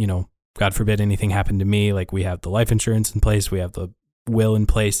understand, God forbid anything happened to me. Like, we have the life insurance in place, we have the will in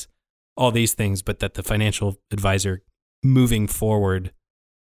place, all these things, but that the financial advisor moving forward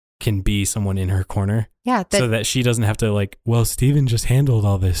can be someone in her corner. Yeah. So that she doesn't have to like, well, Steven just handled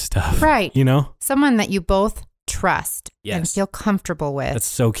all this stuff. Right. Someone that you both trust and feel comfortable with. That's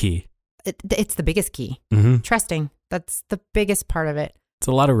so key. It's the biggest key. Trusting. That's the biggest part of it. It's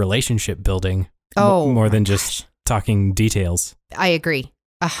a lot of relationship building. More than just talking details. I agree.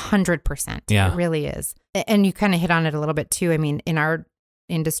 100%. Yeah. It really is. And you kind of hit on it a little bit too. I mean, in our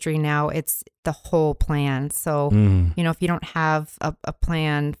industry now, it's the whole plan. So, if you don't have a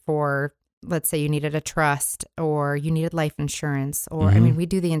plan for, let's say you needed a trust or you needed life insurance, or, I mean, we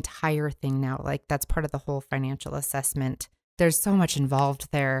do the entire thing now. Like, that's part of the whole financial assessment. There's so much involved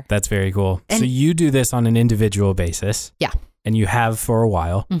there. That's very cool. And so you do this on an individual basis. Yeah. And you have for a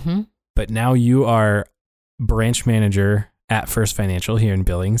while. But now you are branch manager at First Financial here in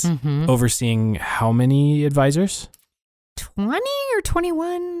Billings, overseeing how many advisors? 20 or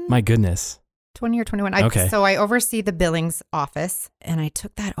 21? My goodness. 20 or 21. Okay. So I oversee the Billings office, and I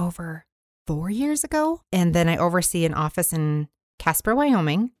took that over 4 years ago. And then I oversee an office in Casper,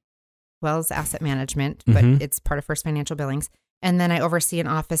 Wyoming, Wells Asset Management, but it's part of First Financial Billings. And then I oversee an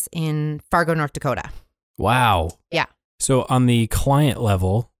office in Fargo, North Dakota. Wow. Yeah. So on the client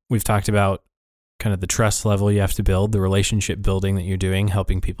level, we've talked about kind of the trust level you have to build, the relationship building that you're doing,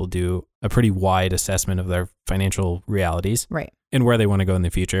 helping people do a pretty wide assessment of their financial realities, right, and where they want to go in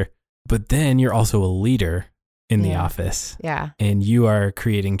the future. But then you're also a leader in the office. Yeah. And you are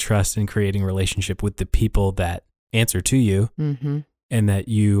creating trust and creating relationship with the people that answer to you, and that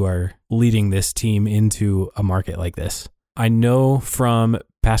you are leading this team into a market like this. I know from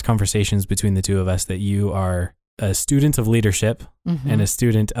past conversations between the two of us that you are a student of leadership and a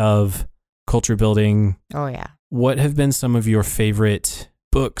student of culture building. Oh, yeah. What have been some of your favorite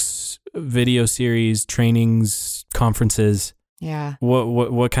books, video series, trainings, conferences? Yeah.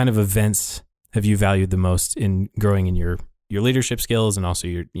 What kind of events have you valued the most in growing in your leadership skills and also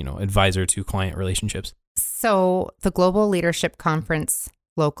your, advisor to client relationships? So the Global Leadership Conference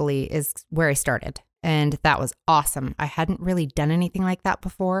locally is where I started. And that was awesome. I hadn't really done anything like that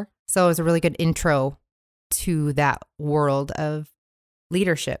before. So it was a really good intro to that world of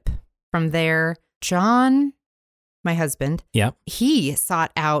leadership. From there, John, my husband, he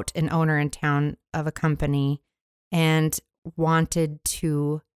sought out an owner in town of a company and wanted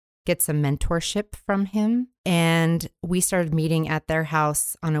to get some mentorship from him. And we started meeting at their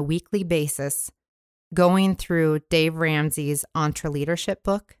house on a weekly basis, going through Dave Ramsey's EntreLeadership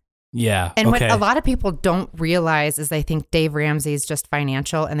book. Yeah. And what a lot of people don't realize is they think Dave Ramsey is just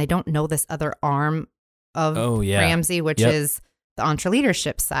financial, and they don't know this other arm of Ramsey, which is the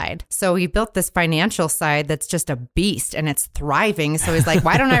EntreLeadership side. So he built this financial side that's just a beast, and it's thriving. So he's like,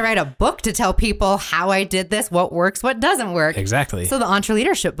 why don't I write a book to tell people how I did this, what works, what doesn't work? Exactly. So the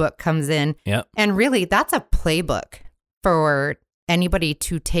EntreLeadership book comes in. Yep. And really, that's a playbook for anybody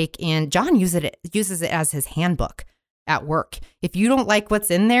to take in. John uses it as his handbook at work. If you don't like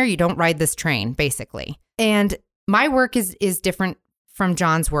what's in there, you don't ride this train, basically. And my work is different from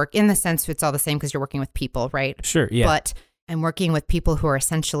John's work in the sense it's all the same because you're working with people, right? Sure, yeah. But I'm working with people who are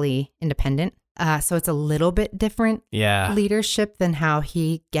essentially independent. So it's a little bit different leadership than how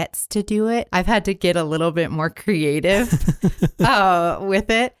he gets to do it. I've had to get a little bit more creative with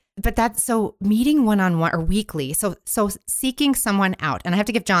it. But that's so meeting one-on-one or weekly. So seeking someone out. And I have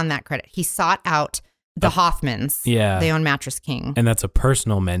to give John that credit. He sought out the Hoffmans. Yeah. They own Mattress King. And that's a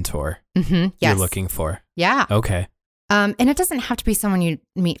personal mentor you're looking for. Yeah. Okay. And it doesn't have to be someone you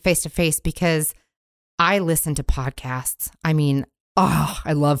meet face to face, because I listen to podcasts. I mean,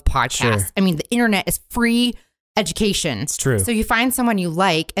 I love podcasts. Sure. I mean, the internet is free education. It's true. So you find someone you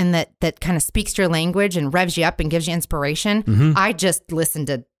like and that kind of speaks your language and revs you up and gives you inspiration. Mm-hmm. I just listen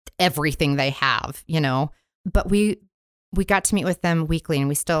to everything they have, But we got to meet with them weekly, and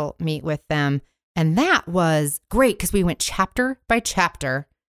we still meet with them. And that was great because we went chapter by chapter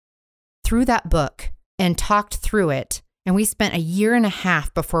through that book and talked through it. And we spent 1.5 years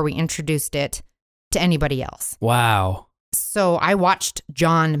before we introduced it to anybody else. Wow. So I watched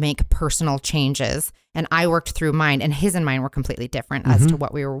John make personal changes, and I worked through mine, and his and mine were completely different as to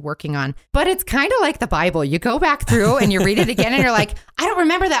what we were working on. But it's kind of like the Bible. You go back through and you read it again and you're like, I don't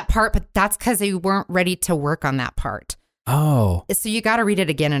remember that part, but that's because you weren't ready to work on that part. Oh. So you got to read it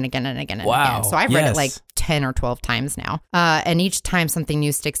again and again and again and wow. again. So I've read it like 10 or 12 times now. And each time something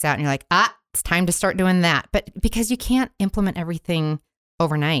new sticks out and you're like, it's time to start doing that. But because you can't implement everything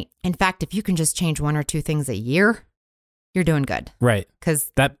overnight. In fact, if you can just change 1 or 2 things a year, you're doing good. Right.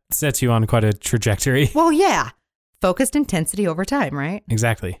 Because that sets you on quite a trajectory. Well, yeah. Focused intensity over time, right?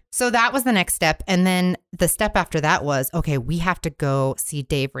 Exactly. So that was the next step. And then the step after that was, okay, we have to go see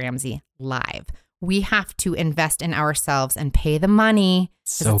Dave Ramsey live. We have to invest in ourselves and pay the money.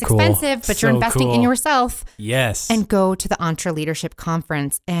 So it's cool. expensive, but you're investing in yourself. Yes. And go to the EntreLeadership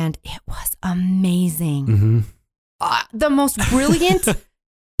Conference. And it was amazing. Mm-hmm. The most brilliant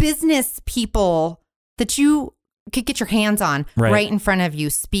business people that you could get your hands on right in front of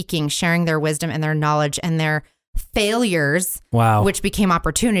you, speaking, sharing their wisdom and their knowledge and their failures, which became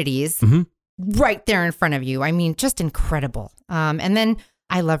opportunities right there in front of you. I mean, just incredible. And then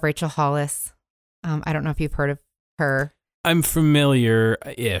I love Rachel Hollis. I don't know if you've heard of her. I'm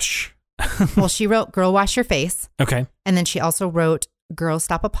familiar-ish. Well, she wrote Girl Wash Your Face. Okay. And then she also wrote Girl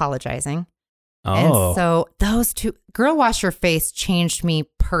Stop Apologizing. Oh. And so those two, Girl Wash Your Face changed me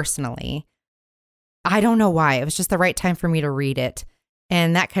personally. I don't know why. It was just the right time for me to read it.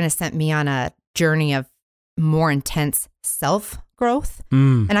 And that kind of sent me on a journey of more intense self-growth.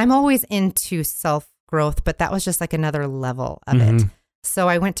 And I'm always into self-growth, but that was just like another level of it. So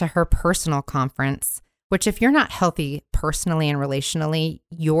I went to her personal conference, which if you're not healthy personally and relationally,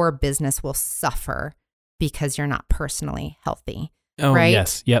 your business will suffer because you're not personally healthy. Oh, right?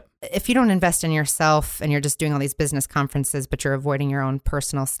 Yes. Yep. If you don't invest in yourself and you're just doing all these business conferences, but you're avoiding your own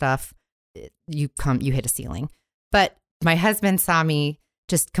personal stuff, you hit a ceiling. But my husband saw me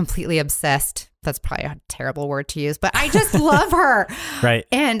just completely obsessed. That's probably a terrible word to use, but I just love her. Right.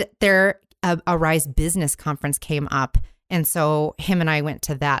 And a Rise Business Conference came up. And so him and I went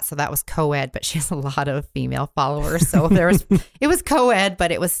to that. So that was co-ed, but she has a lot of female followers. So it was co-ed,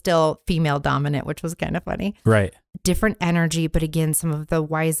 but it was still female dominant, which was kind of funny. Right. Different energy, but again, some of the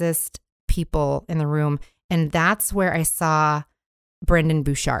wisest people in the room. And that's where I saw Brendon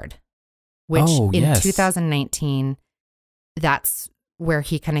Burchard, which in 2019, that's where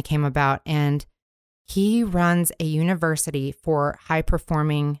he kind of came about. And he runs a university for high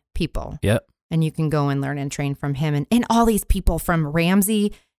performing people. Yep. And you can go and learn and train from him and all these people from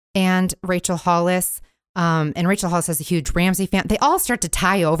Ramsey and Rachel Hollis, And Rachel Hollis has a huge Ramsey fan. They all start to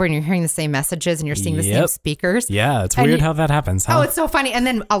tie over and you're hearing the same messages and you're seeing the same speakers. Yeah, it's weird how that happens. Huh? Oh, it's so funny. And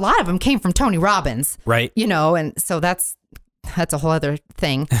then a lot of them came from Tony Robbins. Right. And so that's a whole other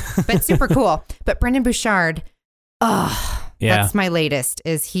thing, but super cool. But Brendon Burchard, that's my latest,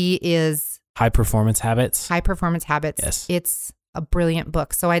 he is High Performance Habits. Yes. It's a brilliant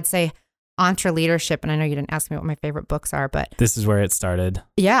book. So I'd say EntreLeadership, and I know you didn't ask me what my favorite books are, but this is where it started.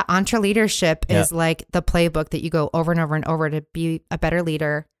 Yeah. EntreLeadership is like the playbook that you go over and over and over to be a better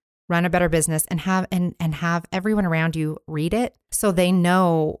leader, run a better business, and have everyone around you read it so they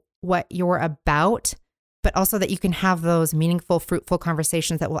know what you're about, but also that you can have those meaningful, fruitful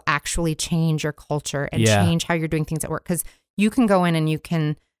conversations that will actually change your culture and change how you're doing things at work. Because you can go in and you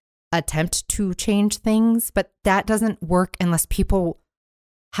can attempt to change things, but that doesn't work unless people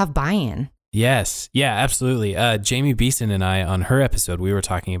have buy-in. Yes. Yeah, absolutely. Jamie Beeson and I, on her episode, we were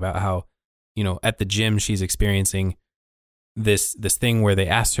talking about how, at the gym, she's experiencing this thing where they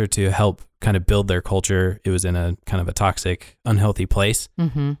asked her to help kind of build their culture. It was in a kind of a toxic, unhealthy place.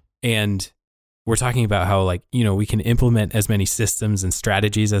 Mm-hmm. And we're talking about how, like, we can implement as many systems and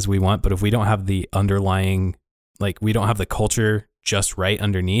strategies as we want, but if we don't have the underlying, like, we don't have the culture just right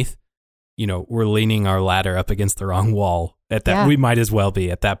underneath, we're leaning our ladder up against the wrong wall at that. We might as well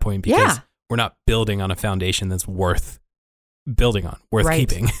be at that point because we're not building on a foundation that's worth building on, worth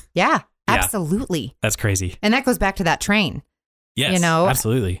keeping. Yeah, absolutely. That's crazy. And that goes back to that train. Yes,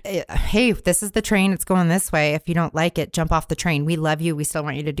 absolutely. Hey, this is the train. It's going this way. If you don't like it, jump off the train. We love you. We still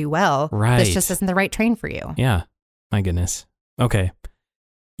want you to do well. Right. This just isn't the right train for you. Yeah. My goodness. Okay.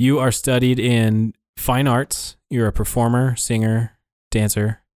 You are studied in fine arts. You're a performer, singer,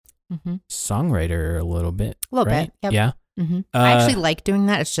 dancer, songwriter a little bit. A little bit. Yep. Yeah. Mm-hmm. I actually like doing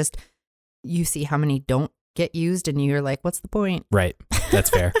that. It's just you see how many don't get used and you're like, what's the point? Right. That's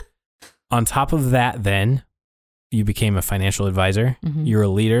fair. On top of that, then, you became a financial advisor. Mm-hmm. You're a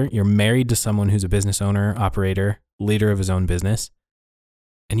leader. You're married to someone who's a business owner, operator, leader of his own business.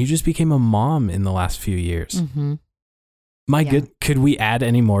 And you just became a mom in the last few years. Mm-hmm. Could we add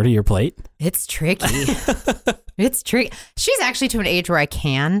any more to your plate? It's tricky. It's tricky. She's actually to an age where I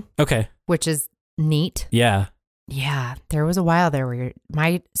can. Okay. Which is neat. Yeah. Yeah. There was a while there where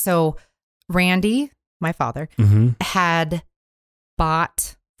Randy, my father, had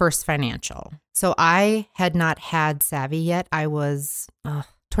bought First Financial. So I had not had Savvy yet. I was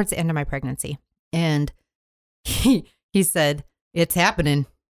towards the end of my pregnancy. And he said, it's happening.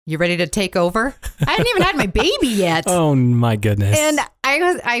 You ready to take over? I hadn't even had my baby yet. Oh my goodness. And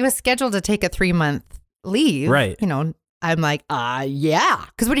I was scheduled to take a 3-month leave. Right. I'm like, yeah.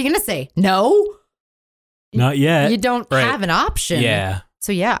 Because what are you going to say? No? Not yet. You don't have an option. Yeah.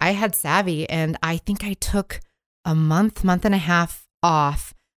 So yeah, I had Savvy and I think I took a month and a half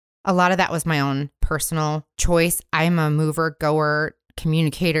off. A lot of that was my own personal choice. I'm a mover, goer,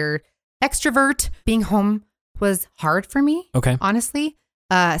 communicator, extrovert. Being home was hard for me. Okay. Honestly.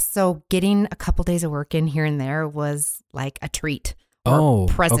 So getting a couple days of work in here and there was like a treat or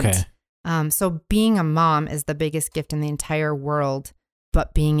present. Okay. So being a mom is the biggest gift in the entire world,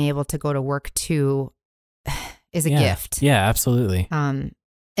 but being able to go to work too is a gift. Yeah, absolutely. And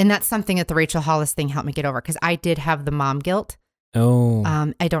that's something that the Rachel Hollis thing helped me get over because I did have the mom guilt. Oh.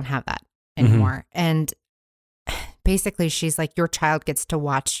 I don't have that anymore. And basically she's like, your child gets to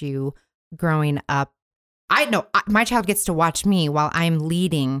watch you growing up. I know my child gets to watch me while I'm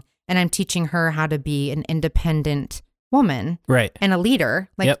leading and I'm teaching her how to be an independent woman. Right. And a leader.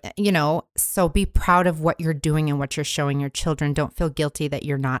 Like, so be proud of what you're doing and what you're showing your children. Don't feel guilty that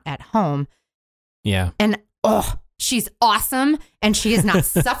you're not at home. Yeah. And, she's awesome. And she is not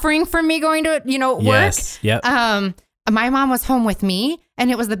suffering from me going to, work. Yes. Yep. My mom was home with me and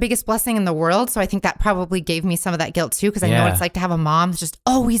it was the biggest blessing in the world. So I think that probably gave me some of that guilt too. Because I know what it's like to have a mom that's just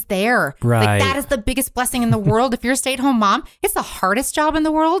always there. Right. Like that is the biggest blessing in the world. If you're a stay-at-home mom, it's the hardest job in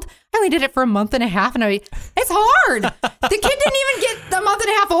the world. I only did it for a month and a half and it's hard. The kid didn't even get a month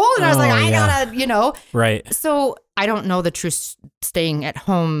and a half old. And I was like, I gotta, Right. So I don't know the true staying at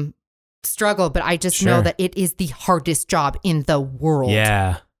home struggle, but I just know that it is the hardest job in the world.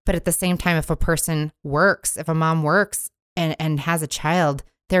 Yeah. But at the same time, if a mom works and has a child,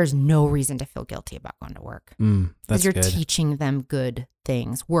 there's no reason to feel guilty about going to work. That's you're good. teaching them good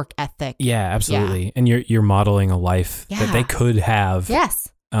things, work ethic. Yeah, absolutely. Yeah. And you're modeling a life that they could have.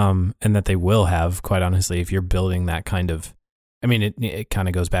 Yes. And that they will have, quite honestly, if you're building that kind of, I mean, it kind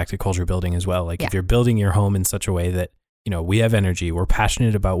of goes back to culture building as well. Like if you're building your home in such a way that, we have energy, we're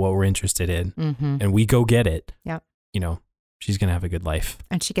passionate about what we're interested in, and we go get it. Yep. She's going to have a good life.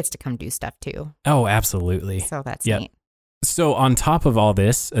 And she gets to come do stuff too. Oh, absolutely. So that's neat. So on top of all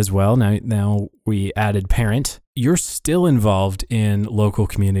this as well, now we added parent. You're still involved in local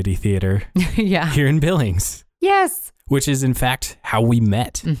community theater Yeah. here in Billings, Yes. which is in fact how we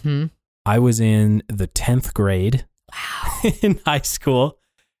met. Mm-hmm. I was in the 10th grade in high school,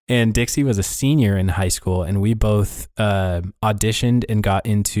 and Dixie was a senior in high school, and we both auditioned and got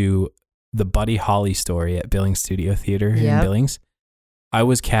into the Buddy Holly story at Billings Studio Theater here in Billings. I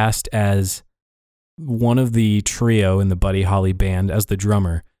was cast as one of the trio in the Buddy Holly band as the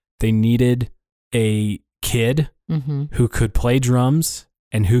drummer. They needed a kid who could play drums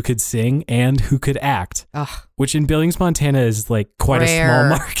and who could sing and who could act, which in Billings, Montana is like quite Rare. a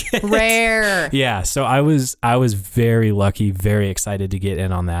small market. Rare. Yeah. So I was very lucky, very excited to get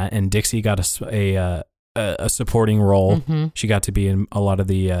in on that. And Dixie got a supporting role. Mm-hmm. She got to be in a lot of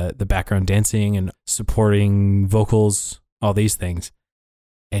the background dancing and supporting vocals, all these things.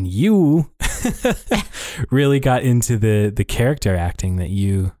 And you really got into the character acting that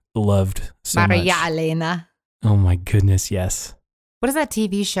you loved so Maria much. Elena. Oh my goodness, yes. What is that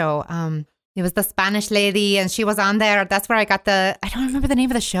TV show? It was the Spanish lady, and she was on there. That's where I got I don't remember the name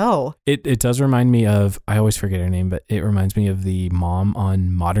of the show. It does remind me of, I always forget her name, but it reminds me of the mom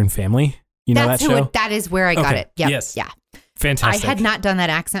on Modern Family. You know that show? That is where I got it. Yep. Yes. Yeah. Fantastic. I had not done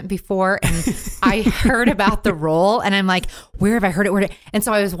that accent before, and I heard about the role, and I'm like, where have I heard it? And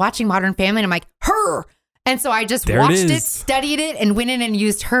so I was watching Modern Family, and I'm like, her. And so I just watched it, studied it, and went in and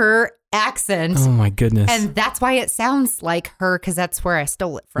used her accent. Oh my goodness. And that's why it sounds like her, because that's where I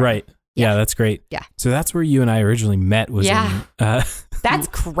stole it from. Right. Yeah, that's great. Yeah. So that's where you and I originally met, was in that's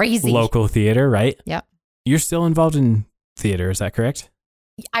crazy. Local theater, right? Yep. You're still involved in theater, is that correct?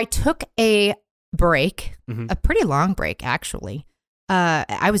 I took a break, a pretty long break, actually.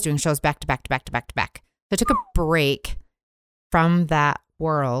 I was doing shows back to back to back to back to back. So I took a break from that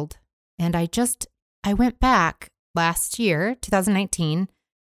world, and I went back last year, 2019,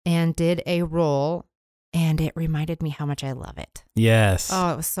 and did a role, and it reminded me how much I love it. Yes.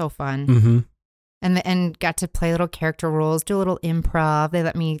 Oh, it was so fun. Mm-hmm. And got to play little character roles, do a little improv. They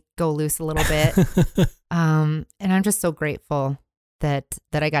let me go loose a little bit. And I'm just so grateful that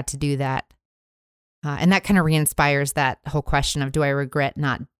I got to do that. And that kind of re-inspires that whole question of, do I regret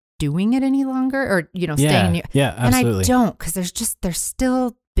not doing it any longer, or, staying in Yeah, absolutely. And I don't, because there's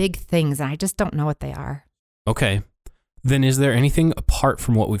still big things, and I just don't know what they are. Okay. Then is there anything apart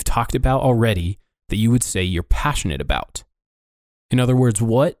from what we've talked about already that you would say you're passionate about? In other words,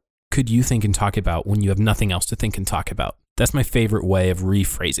 what could you think and talk about when you have nothing else to think and talk about? That's my favorite way of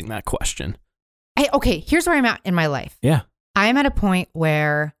rephrasing that question. Okay, here's where I'm at in my life. Yeah. I'm at a point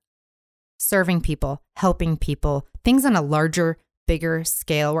where serving people, helping people, things on a larger, bigger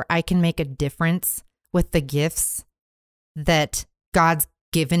scale where I can make a difference with the gifts that God's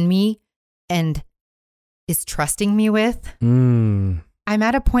given me and is trusting me with. I'm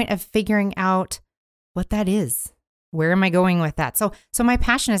at a point of figuring out what that is. Where am I going with that? So my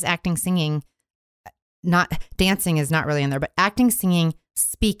passion is acting, singing. Not dancing is not really in there, but acting, singing,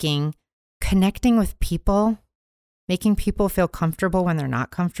 speaking, connecting with people, making people feel comfortable when they're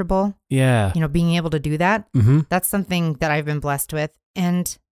not comfortable. Yeah. Being able to do that. Mm-hmm. That's something that I've been blessed with.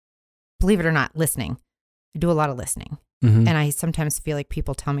 And believe it or not, listening. I do a lot of listening. Mm-hmm. And I sometimes feel like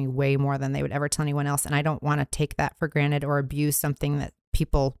people tell me way more than they would ever tell anyone else. And I don't want to take that for granted or abuse something that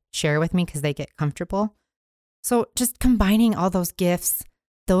people share with me because they get comfortable. So just combining all those gifts,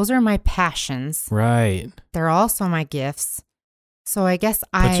 those are my passions. Right. They're also my gifts. So I guess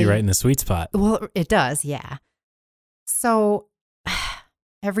Puts you right in the sweet spot. Well, it does, yeah. So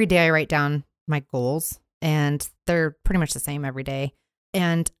every day I write down my goals, and they're pretty much the same every day.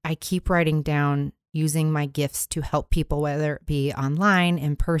 And I keep writing down using my gifts to help people, whether it be online,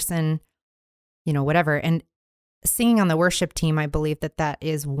 in person, whatever. And singing on the worship team, I believe that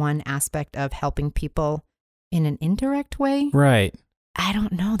is one aspect of helping people in an indirect way. Right. I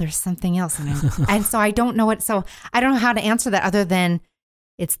don't know. There's something else. And so I don't know so I don't know how to answer that other than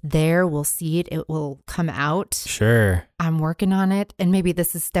it's there. We'll see it. It will come out. Sure. I'm working on it. And maybe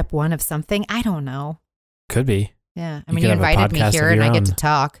this is step one of something. I don't know. Could be. Yeah. I mean, you invited me here and I get to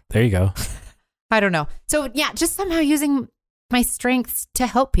talk. There you go. I don't know. So yeah, just somehow using my strengths to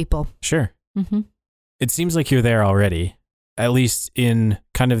help people. Sure. Mm-hmm. It seems like you're there already, at least in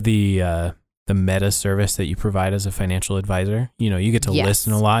kind of the meta service that you provide as a financial advisor. You get to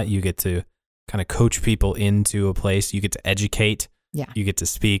listen a lot. You get to kind of coach people into a place. You get to educate. Yeah. You get to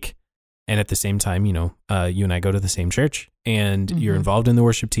speak. And at the same time, you and I go to the same church, and you're involved in the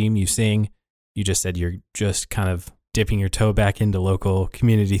worship team. You sing. You just said you're just kind of dipping your toe back into local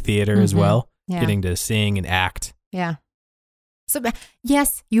community theater as well, getting to sing and act. Yeah. So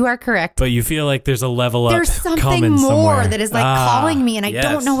yes, you are correct. But you feel like there's a level up. There's something coming more somewhere. that is like calling me and I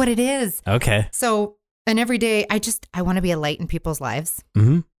don't know what it is. Okay. So, and every day I want to be a light in people's lives.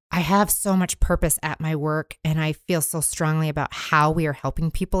 Mm-hmm. I have so much purpose at my work and I feel so strongly about how we are helping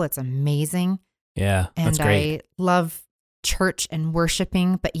people. It's amazing. Yeah, that's and great. I love church and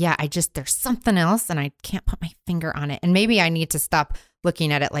worshiping, but yeah, there's something else and I can't put my finger on it. And maybe I need to stop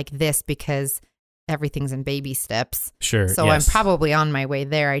looking at it like this because everything's in baby steps. Sure. So yes. I'm probably on my way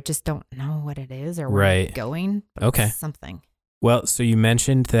there. I just don't know what it is or where Right. I'm going. But Okay. It's something. Well, so you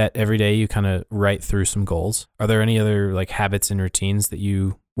mentioned that every day you kind of write through some goals. Are there any other like habits and routines that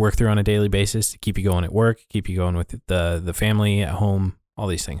you work through on a daily basis to keep you going at work, keep you going with the family at home, all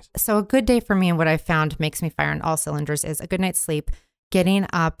these things? So a good day for me and what I found makes me fire on all cylinders is a good night's sleep, getting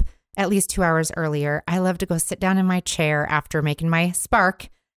up at least 2 hours earlier. I love to go sit down in my chair after making my spark.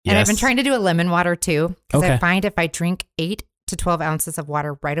 And I've been trying to do a lemon water too, because I find if I drink 8 to 12 ounces of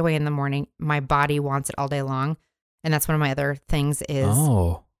water right away in the morning, my body wants it all day long. And that's one of my other things is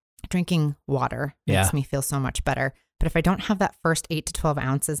drinking water makes me feel so much better. But if I don't have that first 8 to 12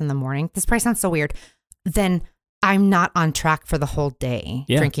 ounces in the morning, this probably sounds so weird, then I'm not on track for the whole day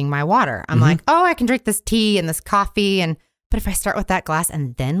drinking my water. I'm like, oh, I can drink this tea and this coffee. But if I start with that glass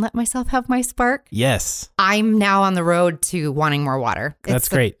and then let myself have my spark, I'm now on the road to wanting more water. That's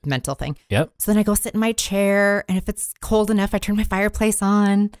great. Mental thing. Yep. So then I go sit in my chair. And if it's cold enough, I turn my fireplace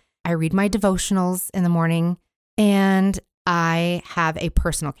on. I read my devotionals in the morning. And I have a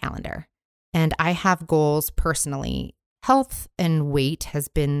personal calendar. And I have goals personally. Health and weight has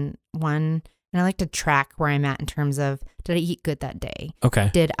been one. And I like to track where I'm at in terms of, did I eat good that day? Okay.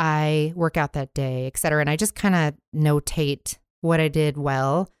 Did I work out that day, et cetera? And I just kind of notate what I did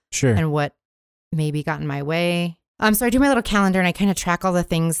well. Sure. And what maybe got in my way. So I do my little calendar and I kind of track all the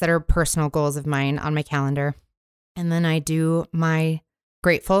things that are personal goals of mine on my calendar. And then I do my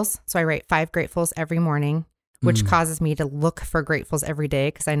gratefuls. So I write 5 gratefuls every morning, which causes me to look for gratefuls every day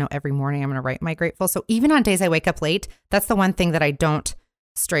because I know every morning I'm going to write my grateful. So even on days I wake up late, that's the one thing that I don't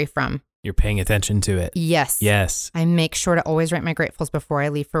stray from. You're paying attention to it. Yes. Yes. I make sure to always write my gratefuls before I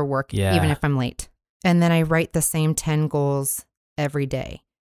leave for work, even if I'm late. And then I write the same 10 goals every day.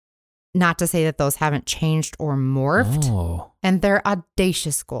 Not to say that those haven't changed or morphed. Oh. And they're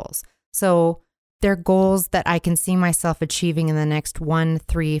audacious goals. So they're goals that I can see myself achieving in the next 1,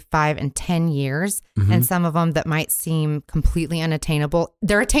 3, 5, and 10 years. And some of them that might seem completely unattainable,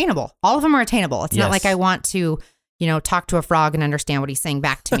 they're attainable. All of them are attainable. It's not like I want to, talk to a frog and understand what he's saying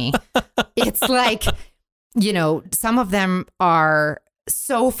back to me. It's like, some of them are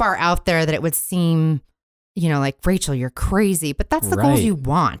so far out there that it would seem, like, Rachel, you're crazy. But that's the goals you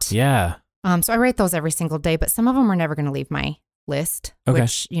want. Yeah. So I write those every single day, but some of them are never going to leave my list,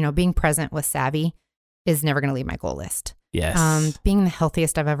 which, being present with Savvy is never going to leave my goal list. Yes. Being the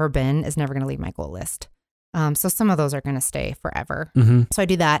healthiest I've ever been is never going to leave my goal list. So some of those are going to stay forever. So I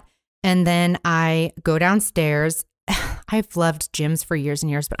do that. And then I go downstairs. I've loved gyms for years and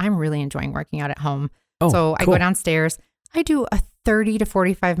years, but I'm really enjoying working out at home. So I go downstairs. I do a 30 to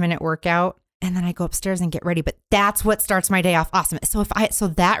 45 minute workout. And then I go upstairs and get ready. But that's what starts my day off awesome. So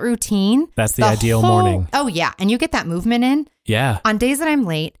that routine. That's the ideal morning. Oh, yeah. And you get that movement in. Yeah. On days that I'm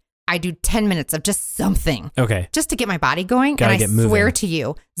late, I do 10 minutes of just something. Okay. Just to get my body going. Gotta and I get moving. swear to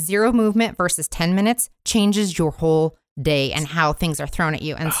you, 0 movement versus 10 minutes changes your whole day and how things are thrown at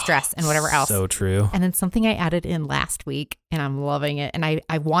you and stress and whatever else. So true. And then something I added in last week and I'm loving it. And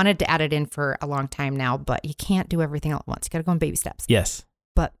I wanted to add it in for a long time now, but you can't do everything all at once. You got to go in baby steps. Yes.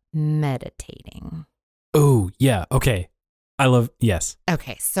 But meditating. Oh, yeah. Okay. Yes.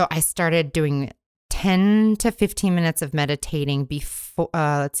 Okay. So I started doing 10 to 15 minutes of meditating before,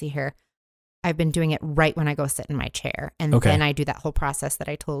 let's see here. I've been doing it right when I go sit in my chair. And then I do that whole process that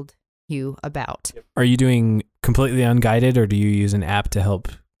I told you about. Are you doing completely unguided or do you use an app to help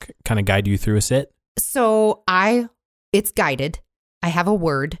kind of guide you through a sit? So it's guided. I have a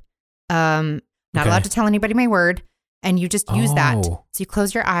word. Not allowed to tell anybody my word. And you just use that. So you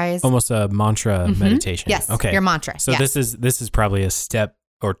close your eyes. Almost a mantra meditation. Yes. Okay. Your mantra. So this is probably a step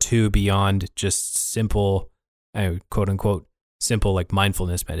or two beyond just simple, quote unquote, simple like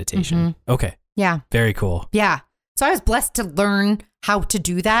mindfulness meditation. Okay. Yeah. Very cool. Yeah. So I was blessed to learn how to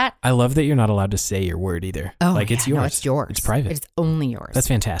do that. I love that you're not allowed to say your word either. Oh, it's yours. No, it's yours. It's private. It's only yours. That's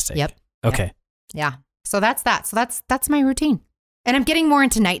fantastic. Yep. Okay. Yep. Yeah. So that's that. So that's my routine. And I'm getting more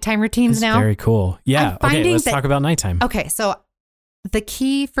into nighttime routines now. Very cool. Yeah. Okay. Let's talk about nighttime. Okay. So the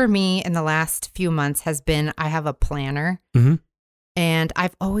key for me in the last few months has been I have a planner and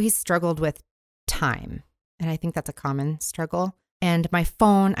I've always struggled with time. And I think that's a common struggle. And my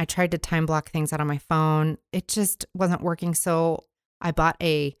phone, I tried to time block things out on my phone. It just wasn't working. So I bought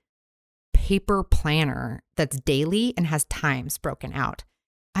a paper planner that's daily and has times broken out.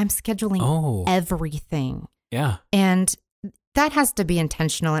 I'm scheduling everything. Yeah. And that has to be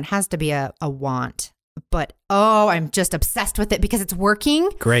intentional. It has to be a want. But, I'm just obsessed with it because it's working.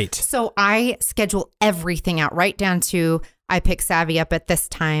 Great. So I schedule everything out right down to I pick Savvy up at this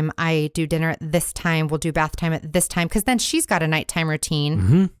time. I do dinner at this time. We'll do bath time at this time because then she's got a nighttime routine.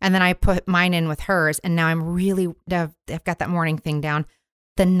 Mm-hmm. And then I put mine in with hers. And now I've got that morning thing down.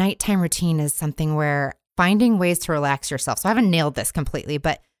 The nighttime routine is something where finding ways to relax yourself. So I haven't nailed this completely,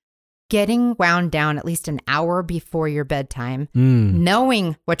 but getting wound down at least an hour before your bedtime,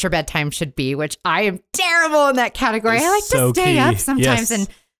 knowing what your bedtime should be, which I am terrible in that category. I like to stay up sometimes and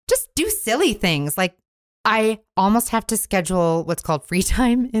just do silly things. Like I almost have to schedule what's called free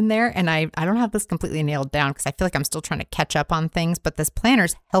time in there. And I don't have this completely nailed down because I feel like I'm still trying to catch up on things, but this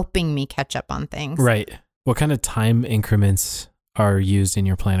planner's helping me catch up on things. Right. What kind of time increments are used in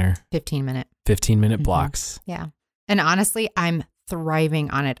your planner? 15-minute. 15-minute blocks. Yeah. And honestly, I'm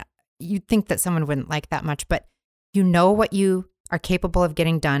thriving on it. You'd think that someone wouldn't like that much, but you know what you are capable of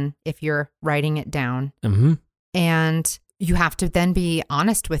getting done if you're writing it down. Mm-hmm. And you have to then be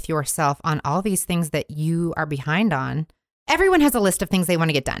honest with yourself on all these things that you are behind on. Everyone has a list of things they want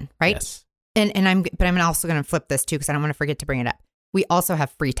to get done, right? Yes. And I'm also going to flip this too, because I don't want to forget to bring it up. We also have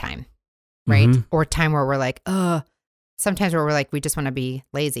free time, right? Mm-hmm. Or time where we're like, sometimes where we're like, we just want to be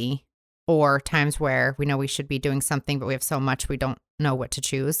lazy, or times where we know we should be doing something, but we have so much we don't know what to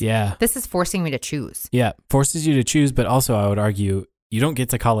choose. Yeah. This is forcing me to choose. Yeah. Forces you to choose, but also I would argue you don't get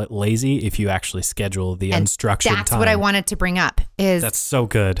to call it lazy if you actually schedule the unstructured time. That's what I wanted to bring up is. That's so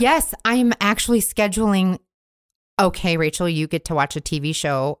good. Yes. I'm actually scheduling. Okay, Rachel, you get to watch a TV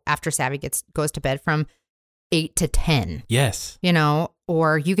show after Savvy goes to bed from 8 to 10. Yes.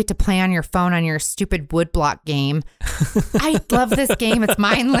 Or you get to play on your phone on your stupid woodblock game. I love this game. It's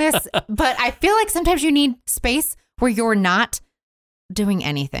mindless, but I feel like sometimes you need space where you're not doing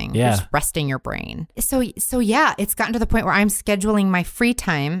anything. Yeah. Just resting your brain. So yeah, it's gotten to the point where I'm scheduling my free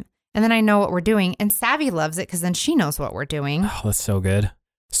time and then I know what we're doing. And Savvy loves it because then she knows what we're doing. Oh, that's so good.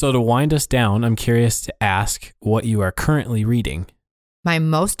 So to wind us down, I'm curious to ask what you are currently reading. My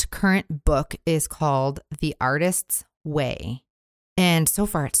most current book is called The Artist's Way. And so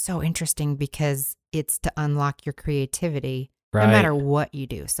far, it's so interesting because it's to unlock your creativity no matter what you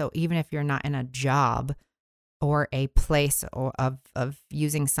do. So even if you're not in a job or a place of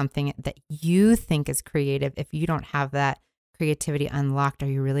using something that you think is creative, if you don't have that creativity unlocked, are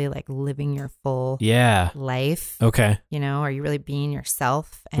you really like living your full life? Okay. Are you really being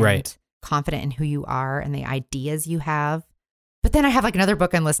yourself and confident in who you are and the ideas you have? But then I have like another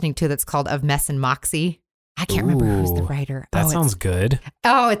book I'm listening to that's called Of Mess and Moxie. I can't remember who's the writer. That sounds good.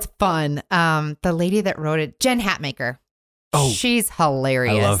 Oh, it's fun. The lady that wrote it, Jen Hatmaker. Oh, she's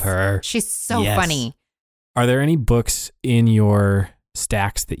hilarious. I love her. She's so funny. Are there any books in your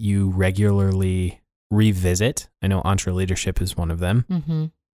stacks that you regularly revisit? I know Entre Leadership is one of them. Mm-hmm.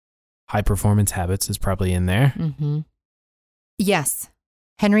 High Performance Habits is probably in there. Mm-hmm. Yes.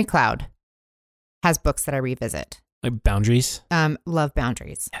 Henry Cloud has books that I revisit. Like Boundaries? Love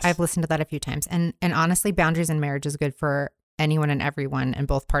Boundaries. Yes. I've listened to that a few times. And honestly, boundaries in marriage is good for anyone and everyone and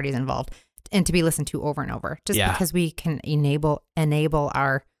both parties involved, and to be listened to over and over, just because we can enable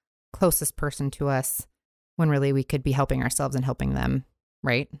our closest person to us when really we could be helping ourselves and helping them,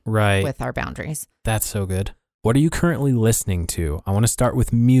 right? Right. With our boundaries. That's so good. What are you currently listening to? I want to start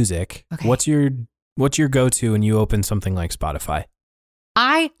with music. Okay. What's your go-to when you open something like Spotify?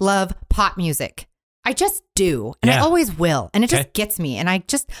 I love pop music. I just do. And I always will. And it just gets me. And I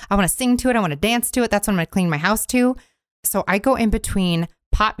want to sing to it. I want to dance to it. That's what I'm going to clean my house to. So I go in between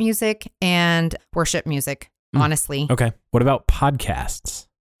pop music and worship music, honestly. Okay. What about podcasts?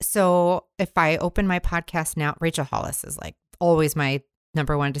 So if I open my podcast now, Rachel Hollis is like always my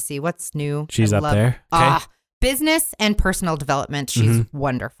number one to see what's new. She's up there. Okay. Business and personal development. She's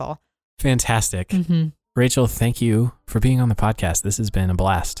wonderful. Fantastic. Mm-hmm. Rachel, thank you for being on the podcast. This has been a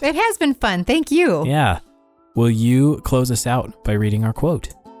blast. It has been fun. Thank you. Yeah. Will you close us out by reading our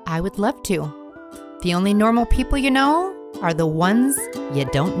quote? I would love to. The only normal people you know are the ones you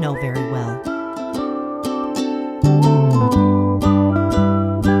don't know very well.